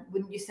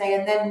 wouldn't you say,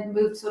 and then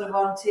moved sort of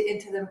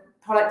into the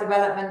product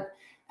development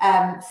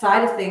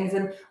side of things.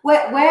 And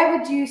where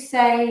would you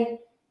say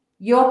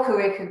your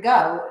career could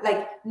go?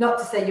 Like, not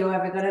to say you're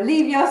ever going to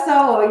leave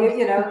Yoso, or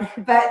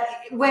but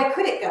where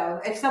could it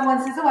go if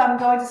someone says, "Oh, I'm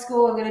going to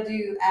school. I'm going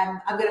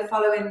to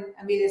follow in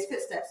Amelia's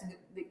footsteps and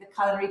the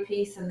culinary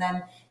piece, and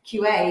then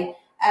QA."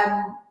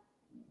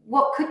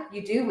 What could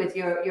you do with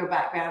your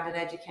background in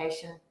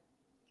education?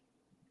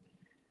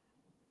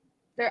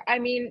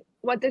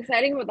 What's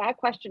exciting about that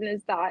question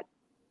is that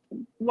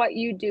what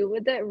you do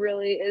with it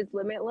really is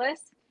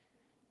limitless.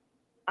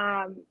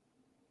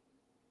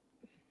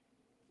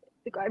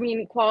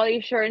 Quality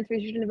assurance,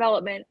 research and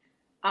development,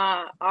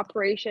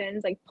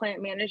 operations, like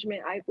plant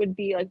management, would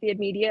be like the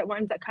immediate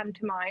ones that come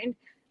to mind.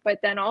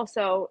 But then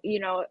also,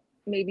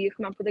 maybe you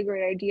come up with a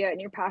great idea and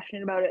you're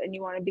passionate about it and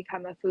you want to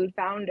become a food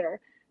founder,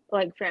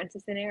 like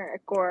Francis and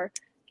Eric, or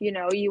you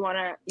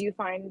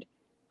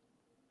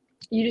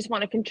just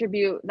want to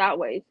contribute that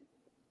way.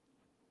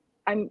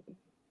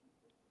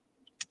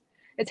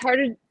 It's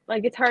hard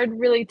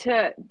really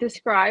to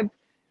describe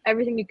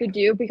everything you could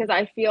do, because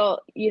I feel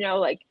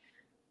like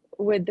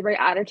with the right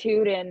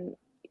attitude and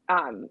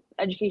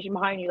education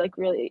behind you, like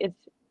really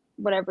it's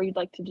whatever you'd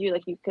like to do,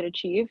 like you could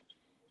achieve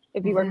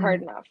if you work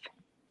hard enough.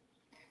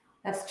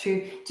 That's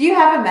true. Do you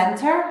have a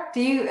mentor?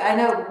 I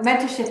know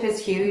mentorship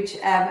is huge,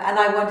 and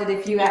I wondered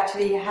if you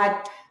actually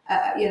had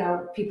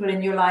people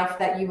in your life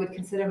that you would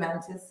consider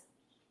mentors.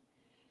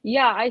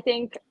 Yeah, I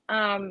think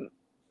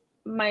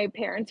my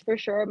parents for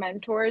sure are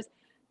mentors.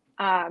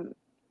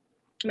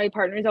 My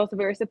partner is also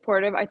very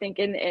supportive. I think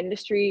in the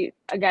industry,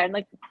 again,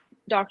 like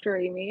Dr.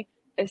 Amy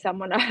is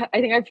someone I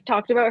think I've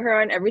talked about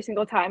her on every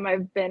single time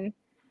I've been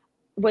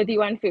with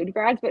you on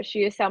FoodGrads, but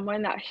she is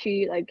someone that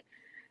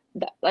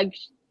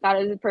that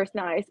is a person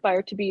that I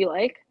aspire to be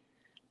like.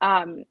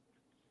 And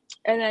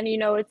then,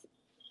 it's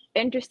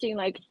interesting,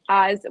 like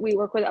as we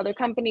work with other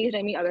companies and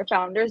I meet other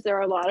founders, there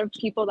are a lot of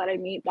people that I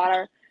meet that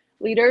are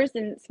leaders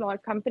in smaller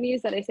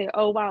companies that I say,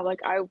 oh, wow,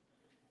 like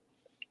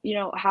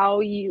how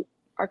you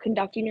are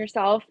conducting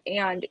yourself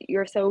and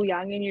you're so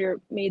young and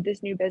you're made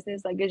this new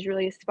business, like is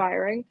really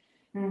inspiring.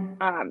 There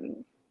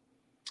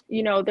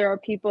are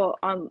people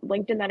on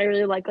LinkedIn that I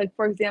really like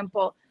for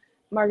example,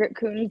 Margaret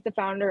Coons, the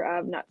founder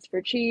of Nuts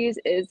for Cheese,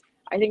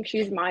 I think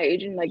she's my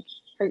age, and like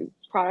her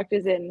product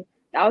is in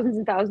thousands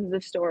and thousands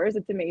of stores.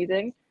 It's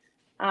amazing.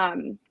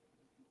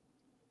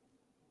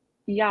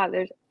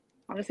 There's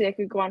honestly, I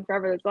could go on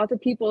forever. There's lots of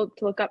people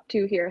to look up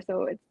to here,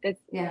 so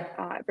it's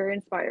very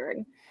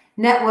inspiring.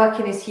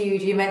 Networking is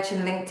huge. You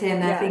mentioned LinkedIn.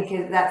 Yes. I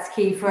think that's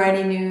key for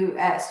any new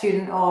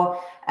student,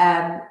 or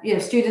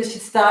students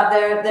should start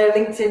their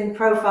LinkedIn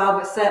profile,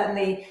 but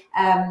certainly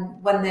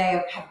when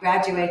they have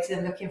graduated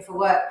and looking for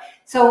work.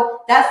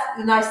 So that's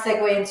a nice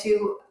segue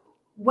into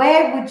what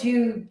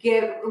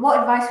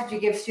advice would you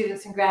give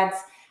students and grads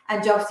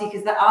and job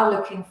seekers that are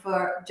looking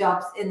for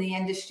jobs in the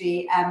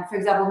industry? For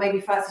example,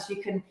 maybe Francis, you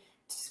can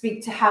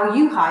speak to how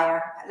you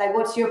hire. Like,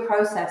 what's your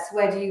process?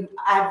 Where do you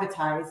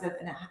advertise? And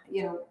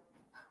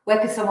where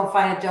could someone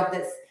find a job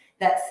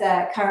that's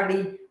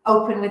currently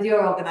open with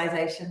your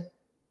organization?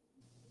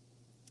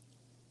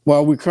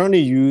 Well, we currently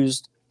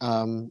use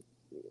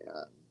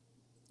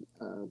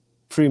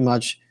pretty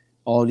much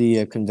all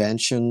the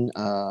convention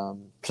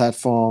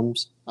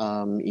platforms,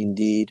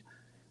 Indeed,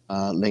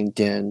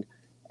 LinkedIn,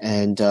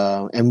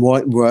 and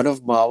word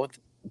of mouth,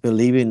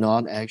 believe it or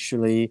not,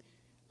 actually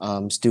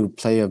still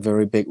play a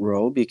very big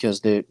role,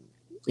 because it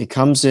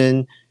comes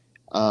in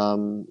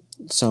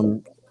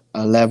some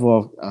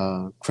level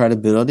of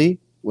credibility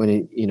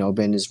when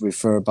it's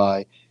referred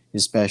by,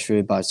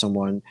 especially by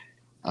someone,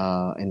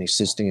 an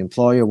existing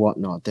employer,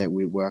 whatnot, that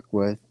we work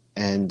with.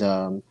 And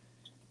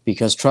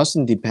because trust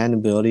and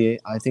dependability,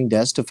 I think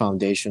that's the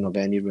foundation of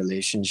any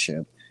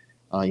relationship,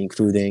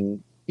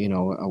 including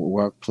a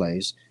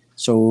workplace.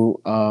 So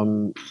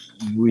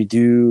we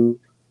do.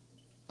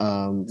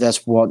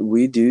 That's what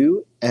we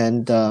do,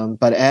 and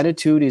but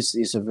attitude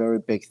is a very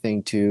big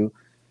thing too,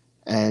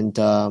 and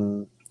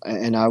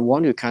I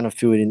want to kind of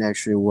fill it in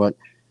actually what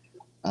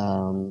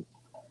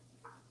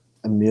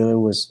Amelia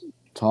was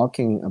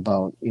talking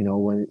about.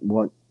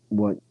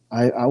 What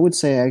I would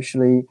say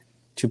actually,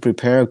 to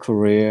prepare a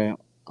career,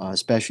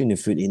 especially in the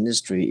food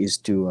industry, is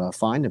to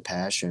find a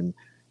passion,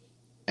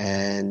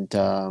 and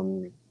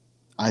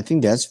I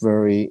think that's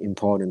very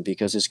important,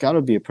 because it's got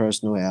to be a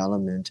personal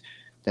element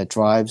that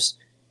drives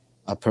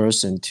a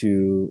person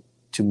to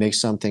make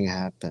something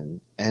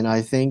happen. And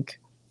I think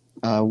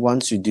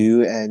once you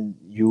do, and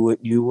you would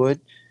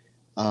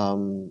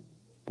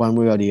one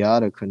way or the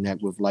other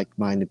connect with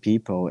like-minded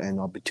people, and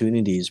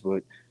opportunities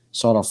would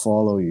sort of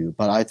follow you.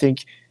 But I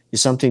think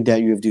it's something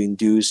that you have to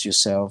induce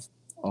yourself,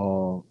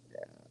 or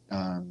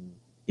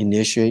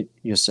initiate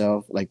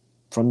yourself, like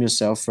from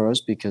yourself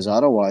first, because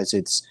otherwise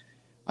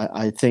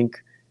I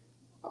think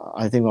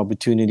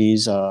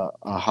opportunities are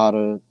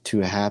harder to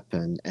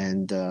happen,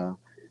 and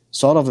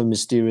sort of a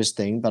mysterious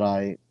thing. But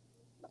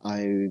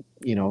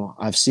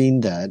I've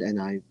seen that, and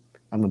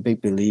I'm a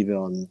big believer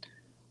on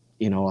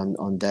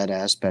that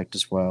aspect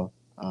as well.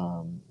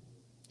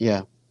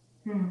 Yeah.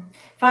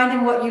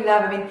 Finding what you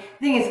love. I mean, the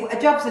thing is, a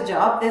job's a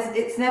job.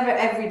 It's never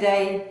every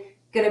day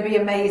going to be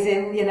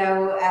amazing.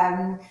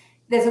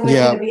 There's always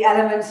going to be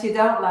elements you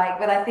don't like.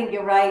 But I think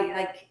you're right.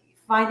 Like,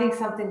 finding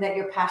something that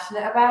you're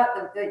passionate about,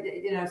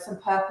 some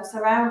purpose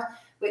around,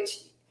 which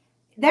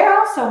there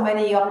are so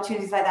many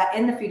opportunities like that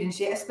in the food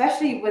industry,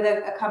 especially with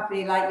a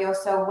company like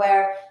Yoso,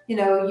 where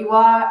you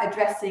are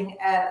addressing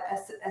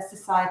a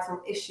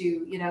societal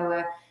issue,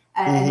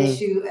 an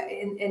issue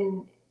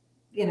in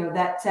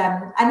that,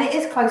 and it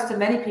is close to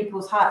many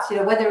people's hearts.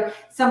 Whether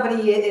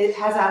somebody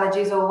has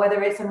allergies, or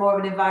whether it's a more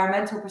of an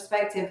environmental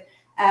perspective,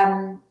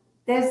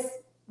 there's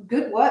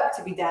good work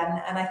to be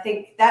done. And I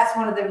think that's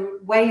one of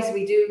the ways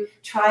we do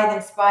try and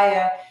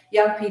inspire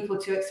young people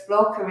to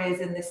explore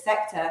careers in this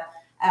sector,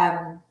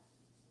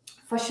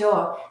 for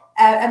sure.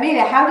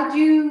 Amelia, how did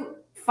you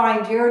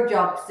find your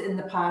jobs in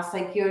the past,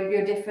 like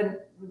your different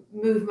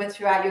movements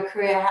throughout your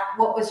career?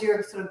 What was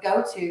your sort of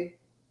go-to?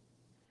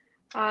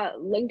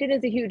 LinkedIn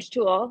is a huge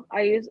tool.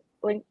 I use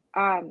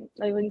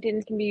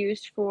LinkedIn can be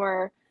used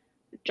for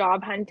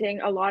job hunting.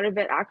 A lot of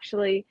it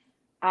actually,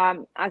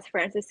 as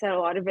Francis said, a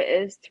lot of it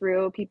is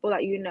through people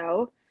that you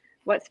know.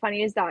 What's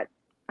funny is that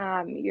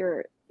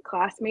your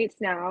classmates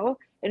now,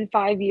 in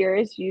 5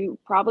 years, you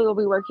probably will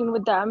be working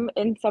with them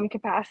in some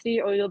capacity,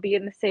 or you'll be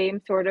in the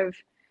same sort of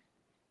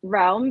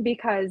realm,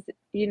 because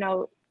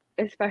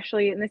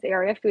especially in this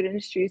area, food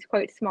industry is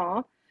quite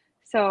small.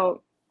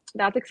 So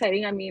that's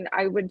exciting. I mean,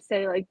 I would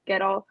say, like,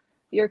 get all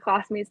your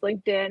classmates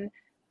LinkedIn,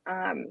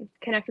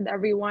 connect with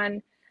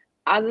everyone.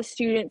 As a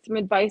student, some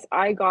advice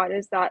I got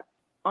is that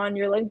on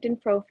your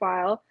LinkedIn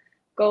profile,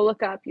 go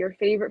look up your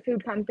favorite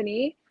food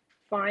company,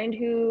 find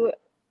who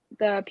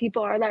the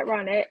people are that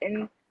run it,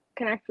 and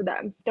connect with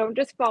them. Don't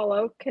just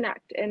follow,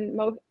 connect. And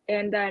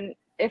then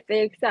if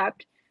they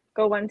accept,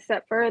 go one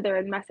step further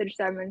and message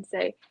them and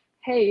say,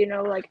 hey,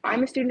 like,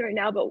 I'm a student right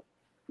now, but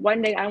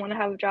one day I want to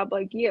have a job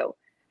like you.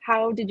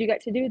 How did you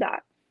get to do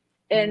that?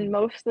 And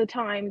most of the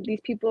time,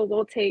 these people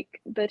will take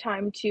the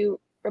time to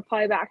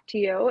reply back to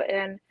you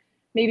and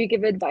maybe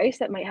give advice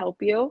that might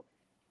help you.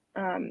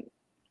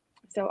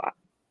 So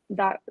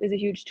that is a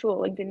huge tool.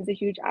 LinkedIn is a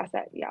huge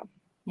asset. Yeah.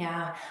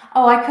 Yeah.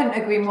 Oh, I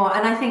couldn't agree more.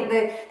 And I think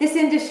that this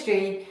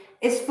industry,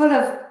 is full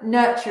of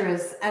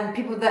nurturers and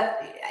people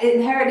that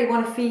inherently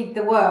want to feed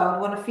the world,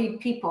 want to feed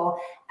people,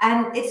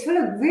 and it's full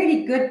of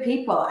really good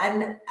people.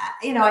 And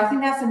I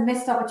think that's a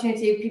missed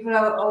opportunity. People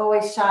are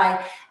always shy.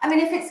 I mean,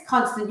 if it's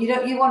constant,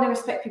 you want to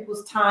respect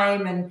people's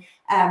time, and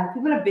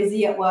people are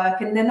busy at work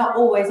and they're not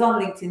always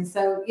on LinkedIn,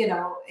 so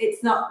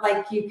it's not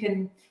like you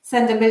can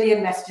send a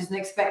million messages and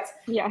expect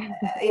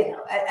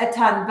a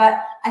ton.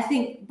 But I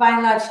think by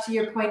and large, to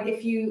your point,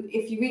 if you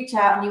reach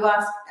out and you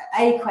ask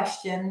a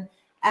question,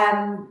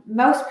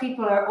 most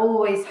people are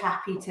always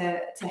happy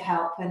to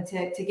help and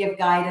to give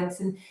guidance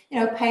and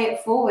pay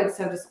it forward,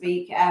 so to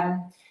speak. And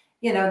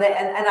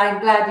I'm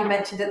glad you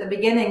mentioned at the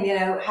beginning,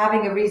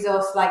 having a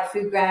resource like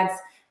FoodGrads,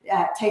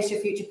 Taste Your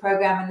Future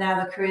program, and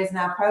now the Careers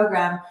Now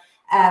program.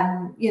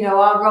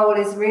 Our role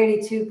is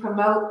really to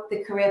promote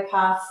the career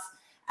paths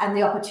and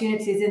the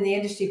opportunities in the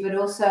industry, but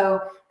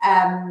also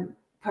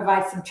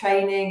provide some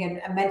training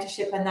and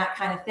mentorship and that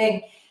kind of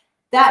thing.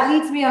 That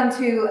leads me on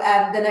to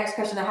the next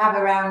question I have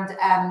around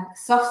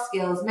soft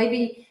skills.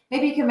 Maybe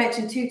you can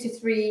mention 2 to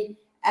 3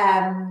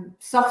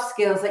 soft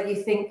skills that you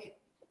think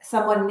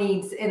someone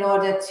needs in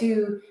order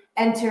to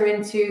enter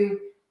into,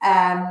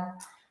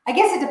 I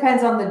guess it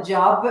depends on the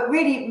job, but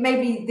really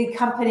maybe the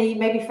company,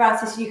 maybe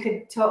Francis, you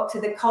could talk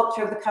to the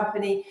culture of the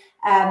company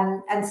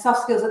and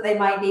soft skills that they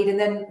might need. And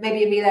then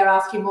maybe Amelia,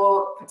 ask you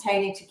more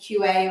pertaining to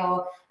QA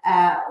or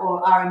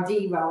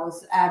R&D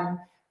roles.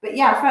 But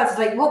yeah, Francis,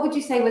 what would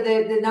you say were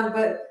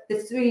the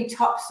 3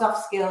 top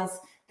soft skills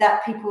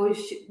that people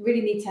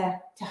really need to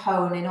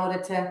hone in order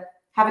to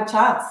have a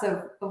chance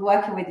of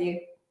working with you?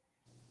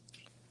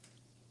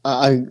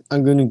 I'm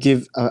going to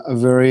give a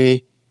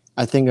very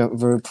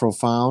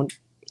profound,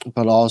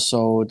 but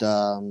also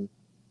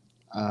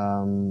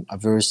a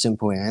very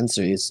simple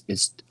answer. Is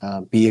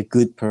be a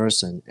good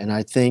person. And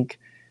I think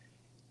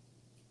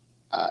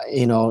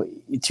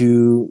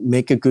to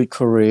make a good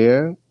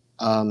career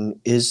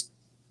is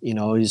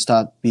you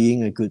start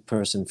being a good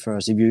person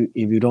first. If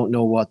you don't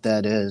know what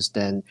that is,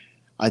 then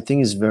I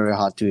think it's very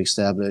hard to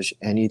establish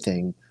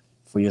anything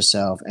for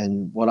yourself.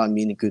 And what I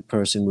mean a good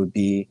person would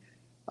be,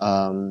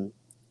 to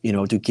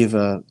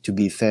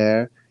be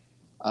fair,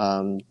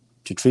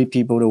 to treat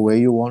people the way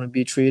you want to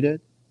be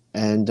treated,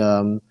 and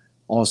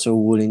also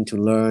willing to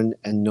learn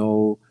and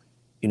know,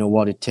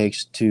 what it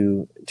takes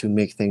to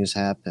make things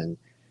happen.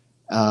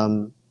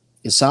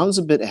 It sounds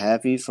a bit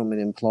heavy from an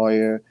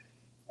employer.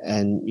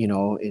 And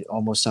it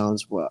almost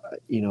sounds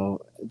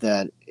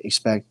that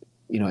expect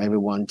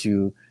everyone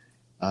to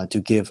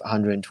give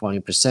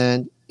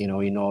 120%,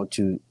 in order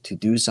to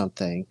do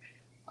something.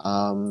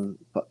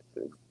 But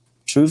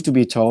truth to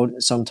be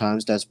told,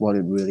 sometimes that's what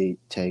it really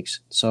takes.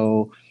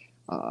 So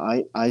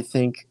I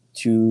think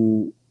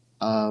the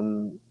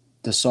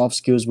soft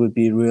skills would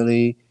be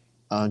really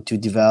to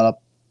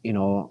develop.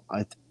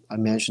 I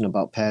mentioned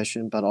about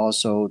passion, but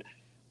also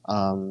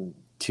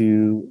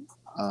to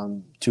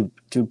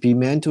be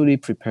mentally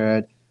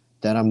prepared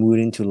that I'm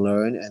willing to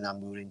learn and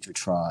I'm willing to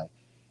try.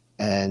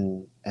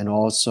 And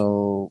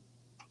also,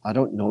 I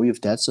don't know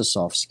if that's a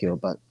soft skill,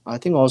 but I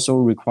think also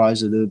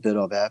requires a little bit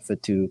of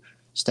effort to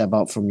step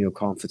out from your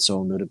comfort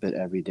zone a little bit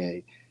every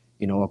day.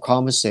 A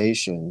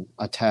conversation,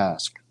 a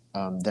task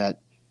that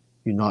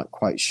you're not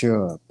quite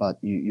sure, but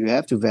you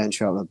have to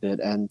venture out a bit.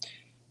 And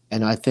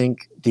I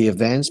think the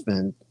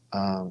advancement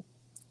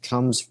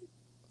comes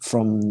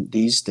from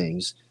these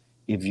things.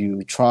 If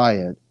you try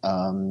it,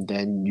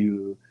 then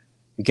you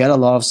get a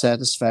lot of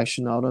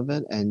satisfaction out of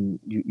it, and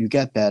you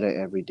get better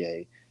every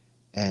day.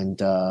 And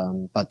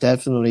but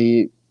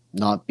definitely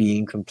not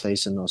being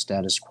complacent or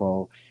status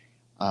quo.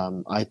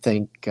 I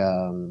think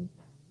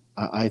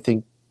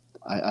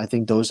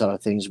those are the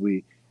things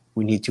we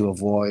need to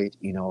avoid.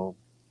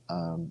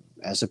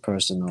 As a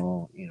person,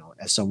 or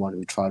as someone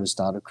who try to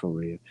start a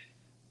career.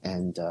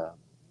 And that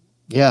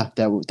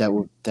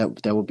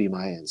would be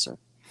my answer.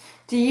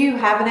 Do you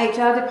have an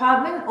HR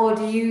department, or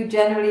do you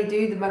generally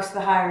do the most of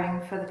the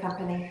hiring for the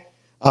company?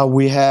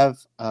 We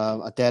have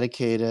a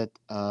dedicated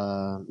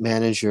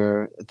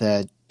manager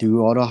that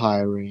do all the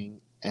hiring,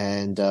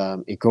 and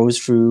it goes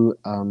through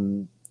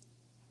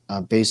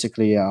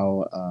basically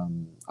our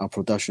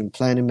production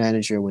planning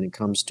manager. When it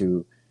comes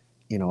to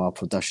our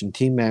production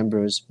team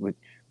members, would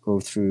go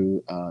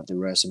through the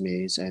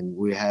resumes, and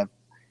we have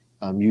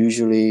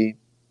usually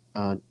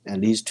at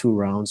least 2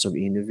 rounds of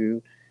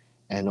interview.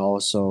 And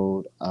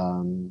also,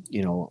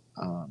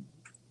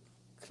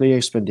 clear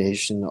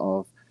explanation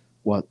of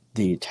what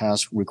the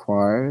task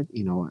required,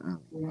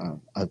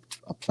 a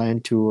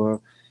plan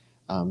tour.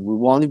 We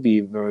want to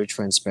be very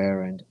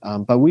transparent,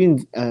 but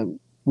we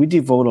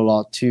devote a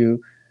lot to,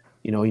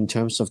 in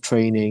terms of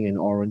training and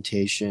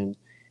orientation.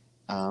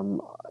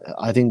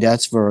 I think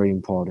that's very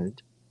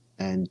important,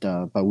 and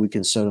but we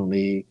can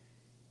certainly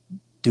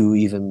do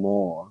even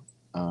more.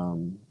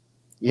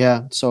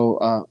 So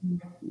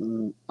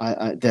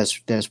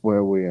that's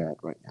where we're at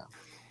right now.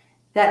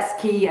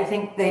 That's key. I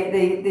think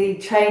the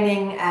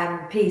training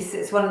piece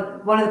is one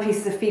of the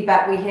pieces of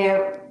feedback we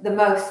hear the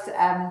most.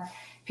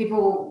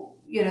 People,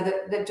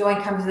 that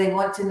join companies, they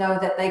want to know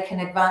that they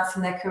can advance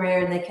in their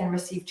career and they can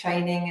receive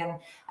training,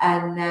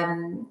 and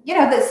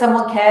that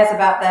someone cares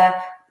about their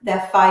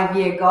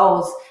 5-year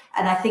goals.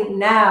 And I think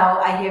now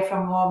I hear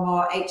from more and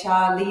more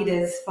HR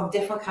leaders from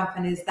different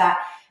companies that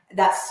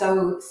that's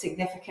so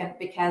significant,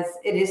 because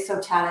it is so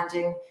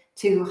challenging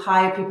to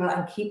hire people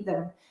and keep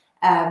them,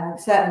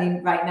 certainly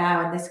right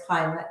now in this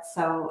climate.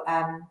 So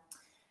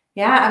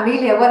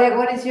Amelia,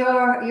 what is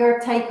your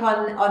take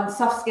on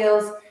soft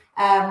skills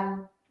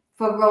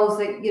for roles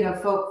that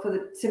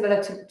for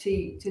similar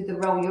to the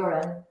role you're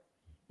in?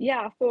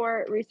 Yeah,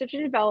 for research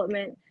and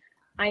development,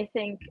 I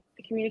think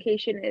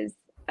communication is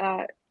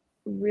a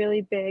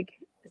really big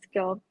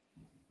skill,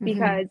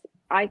 because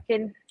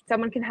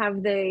someone can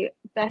have the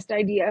best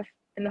idea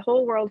in the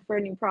whole world for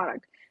a new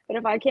product, but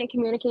if I can't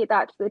communicate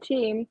that to the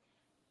team,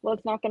 well,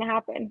 it's not going to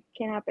happen.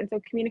 Can't happen. So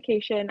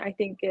communication, I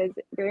think, is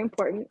very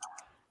important.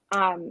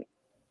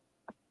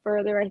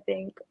 Further, I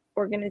think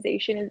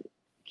organization is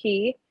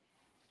key,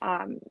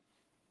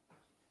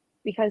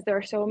 because there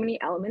are so many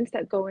elements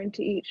that go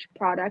into each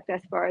product,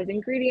 as far as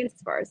ingredients,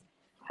 as far as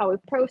how we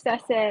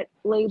process it,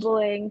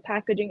 labeling,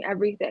 packaging,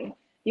 everything.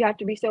 You have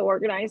to be so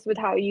organized with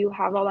how you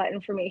have all that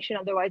information.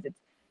 Otherwise, it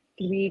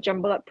can be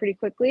jumbled up pretty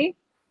quickly.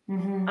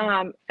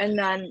 And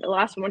then the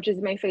last one, which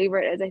is my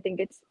favorite, is I think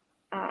it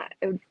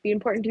would be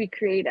important to be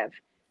creative.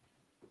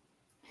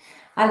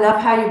 I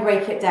love how you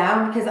break it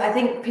down, because I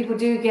think people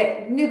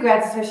new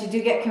grads especially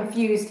do get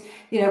confused.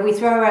 We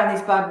throw around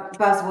these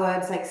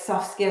buzzwords like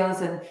soft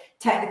skills and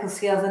technical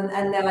skills,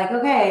 and they're like,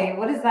 okay,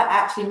 what does that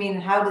actually mean?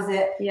 And how does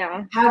it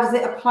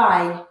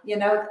apply?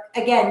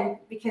 Again,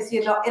 because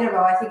you're not in a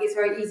role, I think it's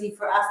very easy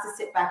for us to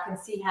sit back and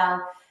see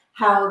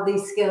how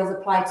these skills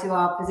apply to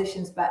our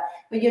positions. But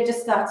when you're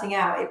just starting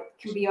out, it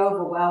can be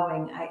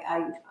overwhelming.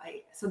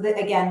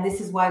 Again,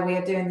 this is why we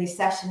are doing these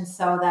sessions,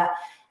 so that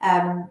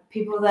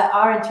people that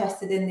are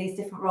interested in these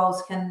different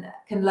roles can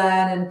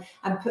learn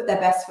and put their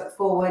best foot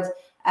forward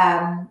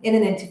in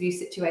an interview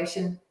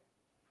situation.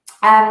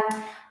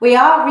 We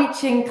are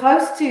reaching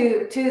close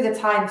to the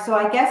time, so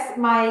I guess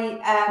I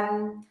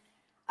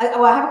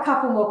have a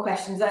couple more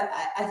questions.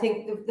 I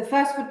think the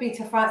first would be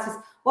to Francis.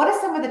 What are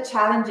some of the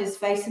challenges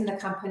facing the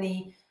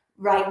company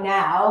right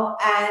now,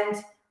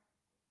 and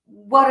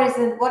what is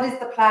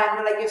the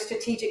plan, like your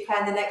strategic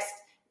plan, the next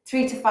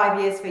 3 to 5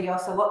 years for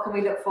Yoso? What can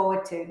we look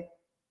forward to?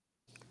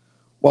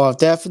 Well,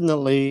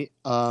 definitely,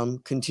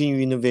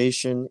 continued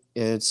innovation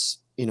is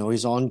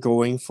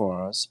ongoing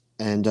for us,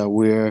 and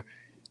we're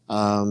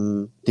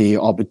the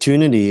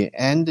opportunity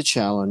and the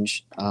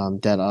challenge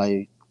that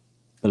I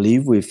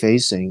believe we're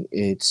facing.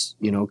 It's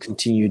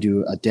continue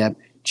to adapt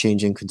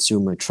changing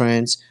consumer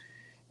trends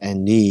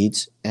and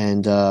needs,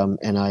 and all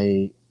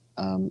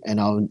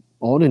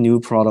the new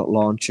product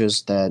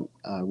launches that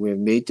we've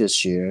made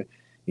this year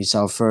is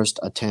our first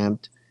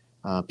attempt,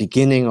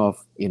 beginning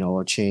of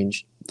a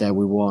change that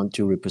we want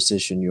to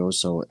reposition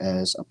Yoso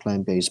as a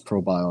plant-based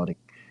probiotic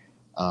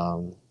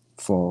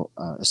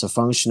as a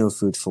functional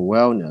food for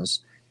wellness,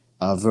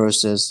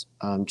 versus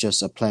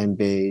just a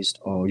plant-based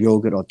or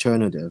yogurt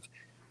alternative,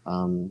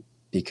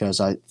 because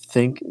I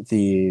think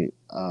there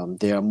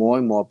are more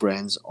and more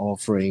brands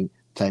offering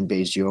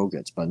plant-based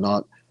yogurts, but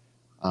not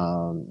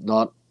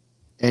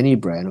any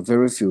brand, or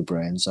very few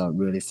brands are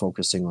really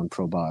focusing on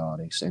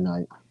probiotics. And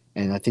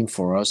I think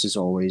for us is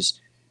always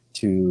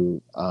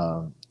to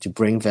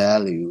bring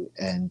value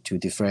and to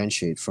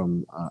differentiate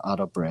from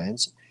other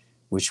brands,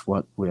 which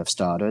what we have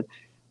started.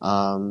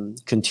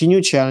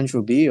 Continued challenge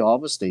will be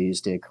obviously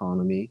is the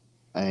economy,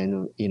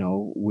 and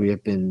we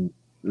have been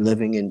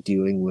living and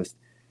dealing with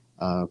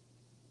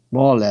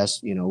more or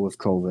less with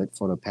COVID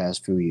for the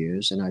past few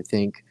years, and I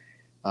think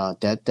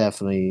that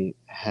definitely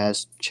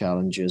has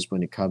challenges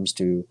when it comes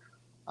to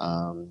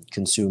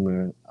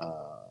consumer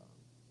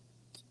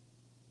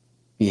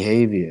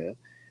behavior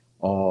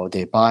or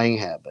their buying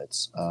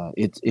habits.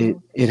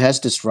 It has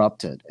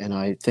disrupted, and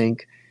I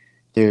think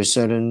there are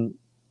certain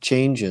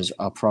changes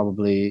are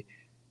probably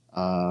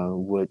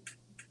would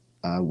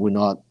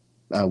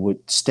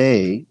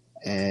stay,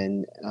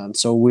 and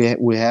so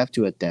we have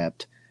to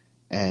adapt,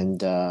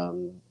 and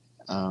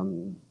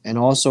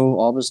also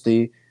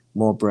obviously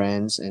more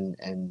brands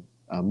and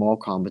more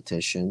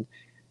competition,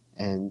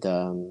 and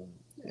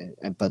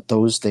but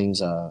those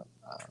things are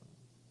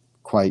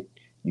quite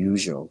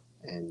usual.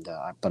 And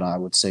but I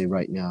would say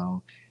right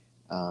now,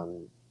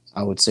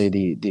 I would say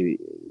the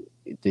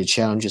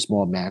challenge is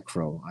more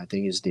macro. I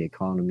think it's the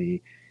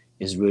economy,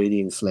 is really the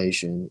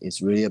inflation.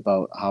 It's really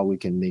about how we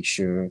can make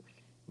sure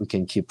we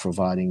can keep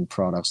providing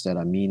products that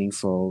are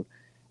meaningful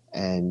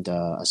and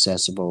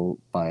accessible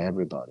by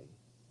everybody.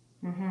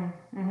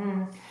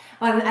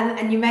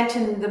 And you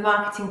mentioned the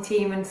marketing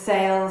team and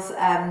sales,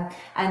 and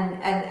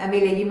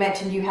Amelia, you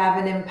mentioned you have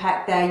an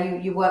impact there.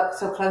 You work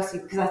so closely,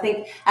 because I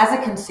think as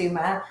a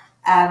consumer,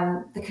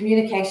 the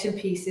communication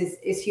piece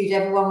is huge.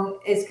 Everyone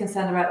is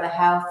concerned about their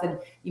health, and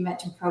you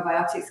mentioned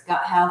probiotics,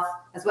 gut health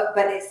as well.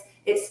 But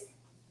it's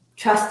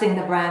trusting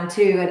the brand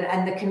too,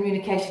 and the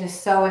communication is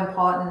so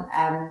important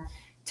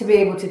to be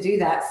able to do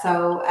that.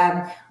 So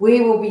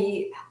we will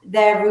be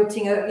there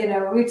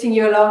rooting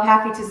you along,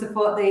 happy to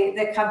support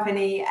the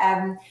company.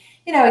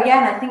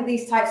 Again, I think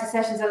these types of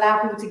sessions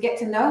allow people to get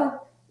to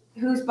know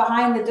who's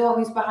behind the door,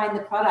 who's behind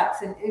the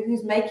products, and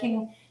who's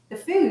making the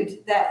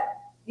food that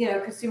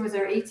consumers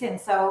are eating.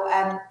 So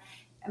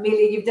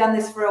Amelia, you've done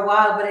this for a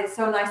while, but it's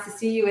so nice to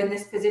see you in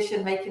this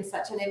position making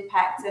such an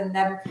impact. And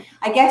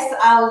I guess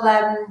I'll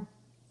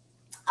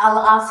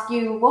ask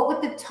you, what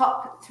would the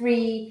top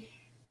 3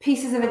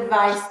 pieces of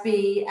advice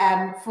be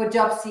for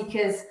job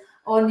seekers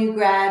or new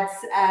grads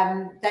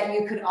that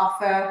you could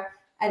offer?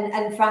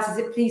 And Francis,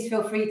 please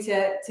feel free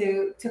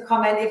to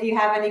comment if you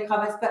have any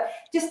comments. But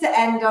just to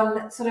end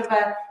on sort of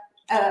a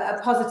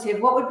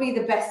positive, what would be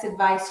the best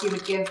advice you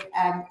would give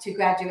to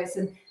graduates?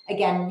 And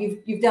again,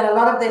 you've done a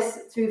lot of this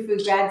through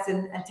FoodGrads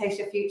and Taste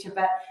Your Future,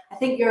 but I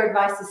think your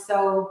advice is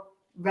so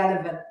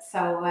relevant.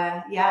 So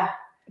yeah.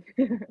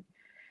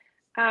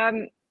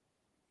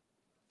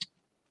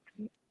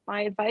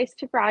 My advice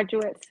to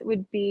graduates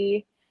would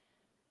be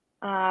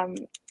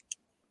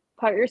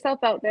put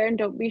yourself out there and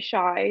don't be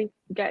shy.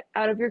 Get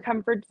out of your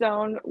comfort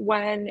zone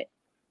when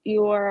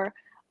you're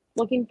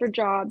looking for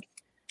jobs.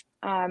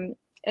 And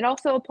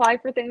also apply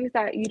for things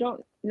that you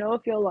don't know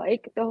if you'll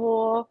like. The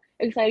whole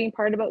exciting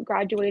part about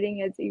graduating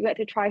is you get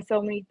to try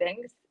so many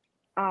things.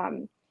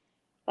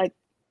 Like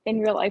in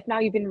real life now,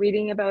 you've been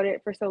reading about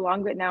it for so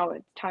long, but now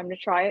it's time to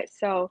try it.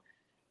 So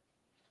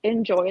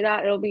enjoy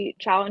that. It'll be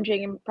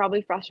challenging and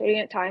probably frustrating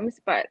at times,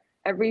 but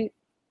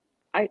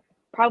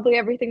probably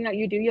everything that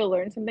you do, you'll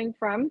learn something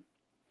from.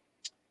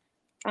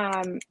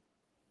 My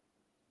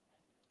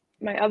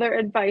other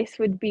advice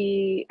would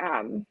be,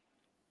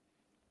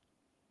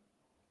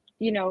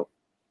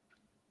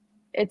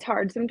 it's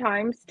hard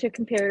sometimes to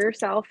compare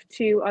yourself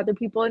to other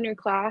people in your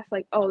class,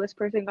 like, oh, this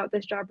person got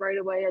this job right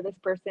away, or this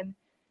person,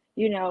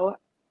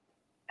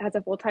 has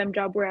a full-time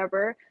job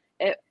wherever.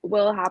 It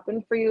will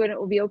happen for you and it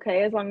will be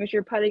okay as long as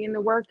you're putting in the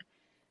work,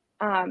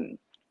 and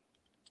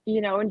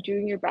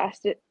doing your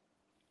best.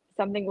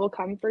 Something will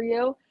come for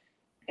you,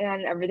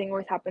 and everything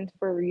always happens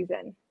for a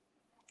reason.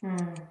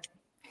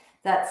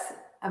 That's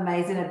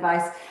amazing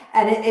advice,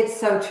 and it's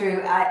so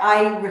true.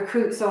 I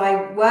recruit, so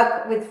I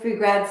work with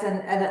FoodGrads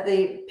and at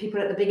the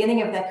people at the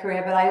beginning of their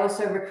career, but I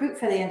also recruit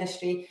for the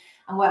industry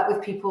and work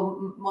with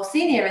people more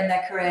senior in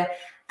their career.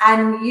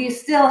 And you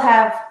still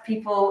have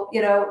people,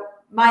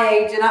 my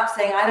age and up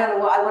saying, I don't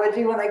know what I want to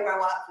do when I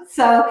grow up.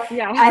 So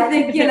yeah. I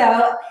think,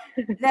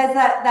 there's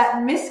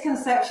that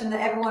misconception that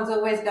everyone's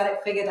always got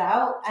it figured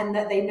out and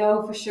that they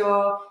know for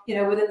sure,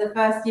 within the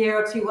first year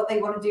or two what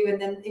they want to do.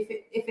 And then if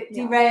it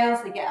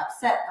derails, they get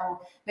upset or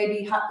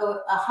maybe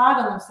go hard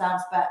on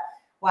themselves. But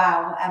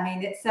wow, I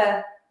mean, it's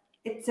a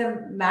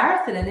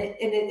marathon and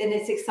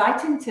it's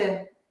exciting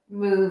to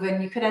move,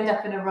 and you could end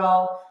up in a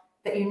role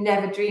that you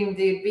never dreamed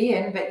you'd be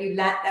in, but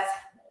that's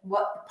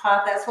what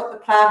the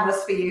plan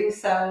was for you.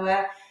 So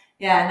I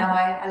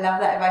love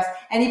that advice.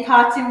 Any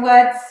parting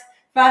words,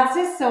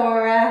 Francis,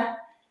 or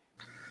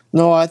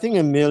No, I think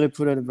Amelia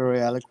put it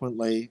very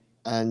eloquently,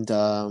 and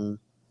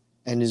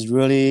it's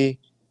really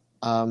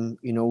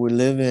we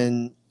live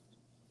in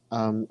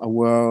a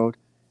world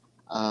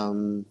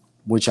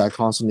which I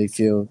constantly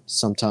feel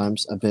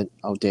sometimes a bit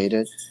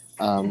outdated,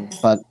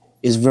 but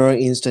it's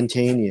very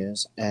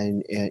instantaneous,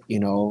 and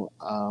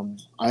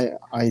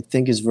I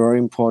think it's very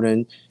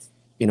important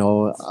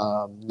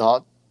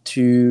not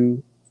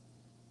to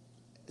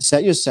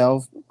set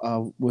yourself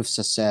with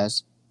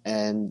success,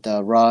 and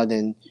rather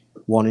than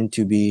wanting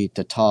to be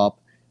the top,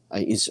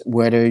 it's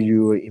whether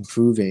you are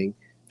improving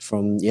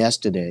from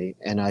yesterday.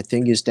 And I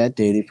think it's that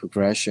daily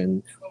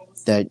progression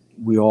that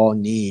we all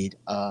need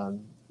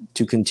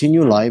to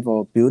continue life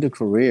or build a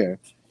career,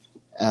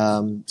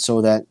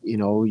 so that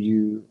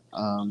you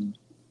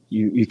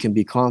can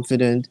be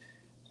confident,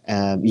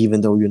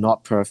 even though you're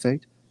not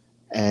perfect,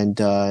 and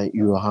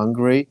you are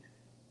hungry,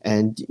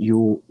 and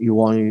you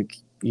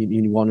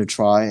want to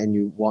try, and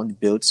you want to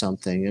build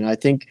something. And I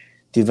think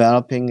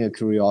developing a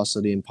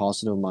curiosity and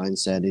positive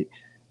mindset,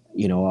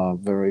 are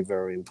very,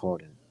 very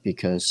important,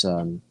 because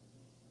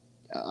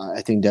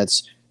I think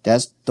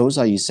those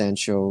are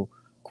essential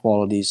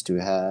qualities to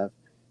have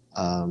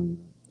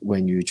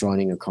when you're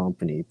joining a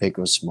company, big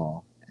or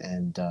small.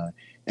 And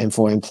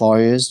for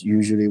employers,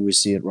 usually we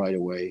see it right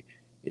away,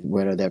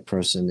 whether that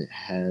person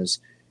have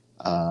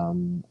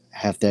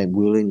that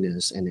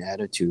willingness and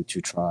attitude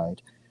to try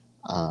it.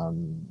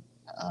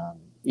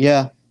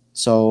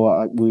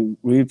 So we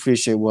really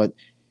appreciate what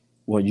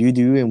you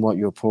do and what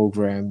your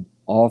program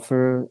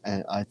offer,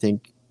 and I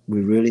think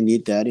we really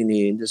need that in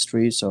the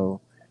industry. So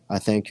I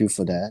thank you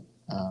for that.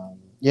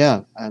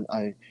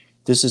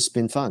 This has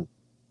been fun.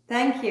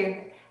 Thank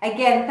you.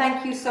 Again,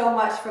 thank you so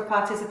much for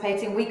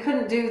participating. We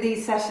couldn't do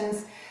these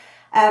sessions.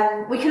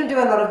 We couldn't do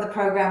a lot of the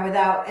program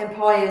without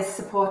employers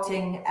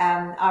supporting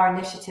our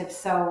initiatives.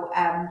 So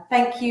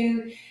thank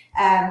you.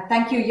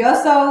 Thank you,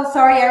 Yoso.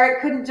 Sorry,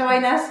 Eric couldn't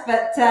join us,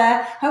 but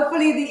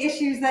hopefully the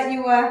issues that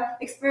you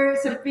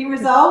experienced have been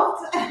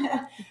resolved.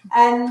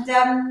 And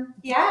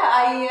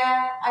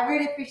I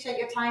really appreciate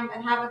your time,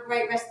 and have a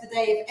great rest of the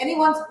day. If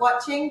anyone's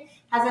watching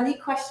has any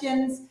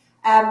questions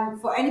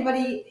for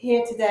anybody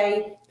here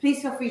today,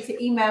 please feel free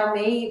to email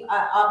me.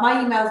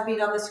 My email's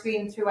been on the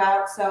screen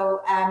throughout,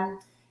 so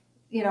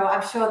you know,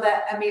 I'm sure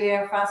that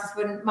Amelia and Francis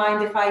wouldn't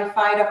mind if I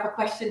fired up a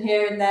question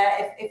here and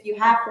there if you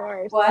have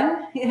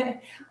one.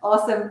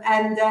 Awesome.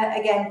 And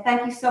again,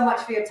 thank you so much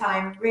for your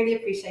time. Really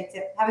appreciate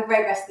it. Have a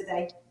great rest of the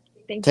day.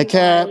 Thank Take you.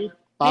 care. Bye.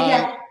 Bye. Take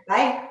care.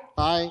 Bye.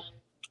 Bye.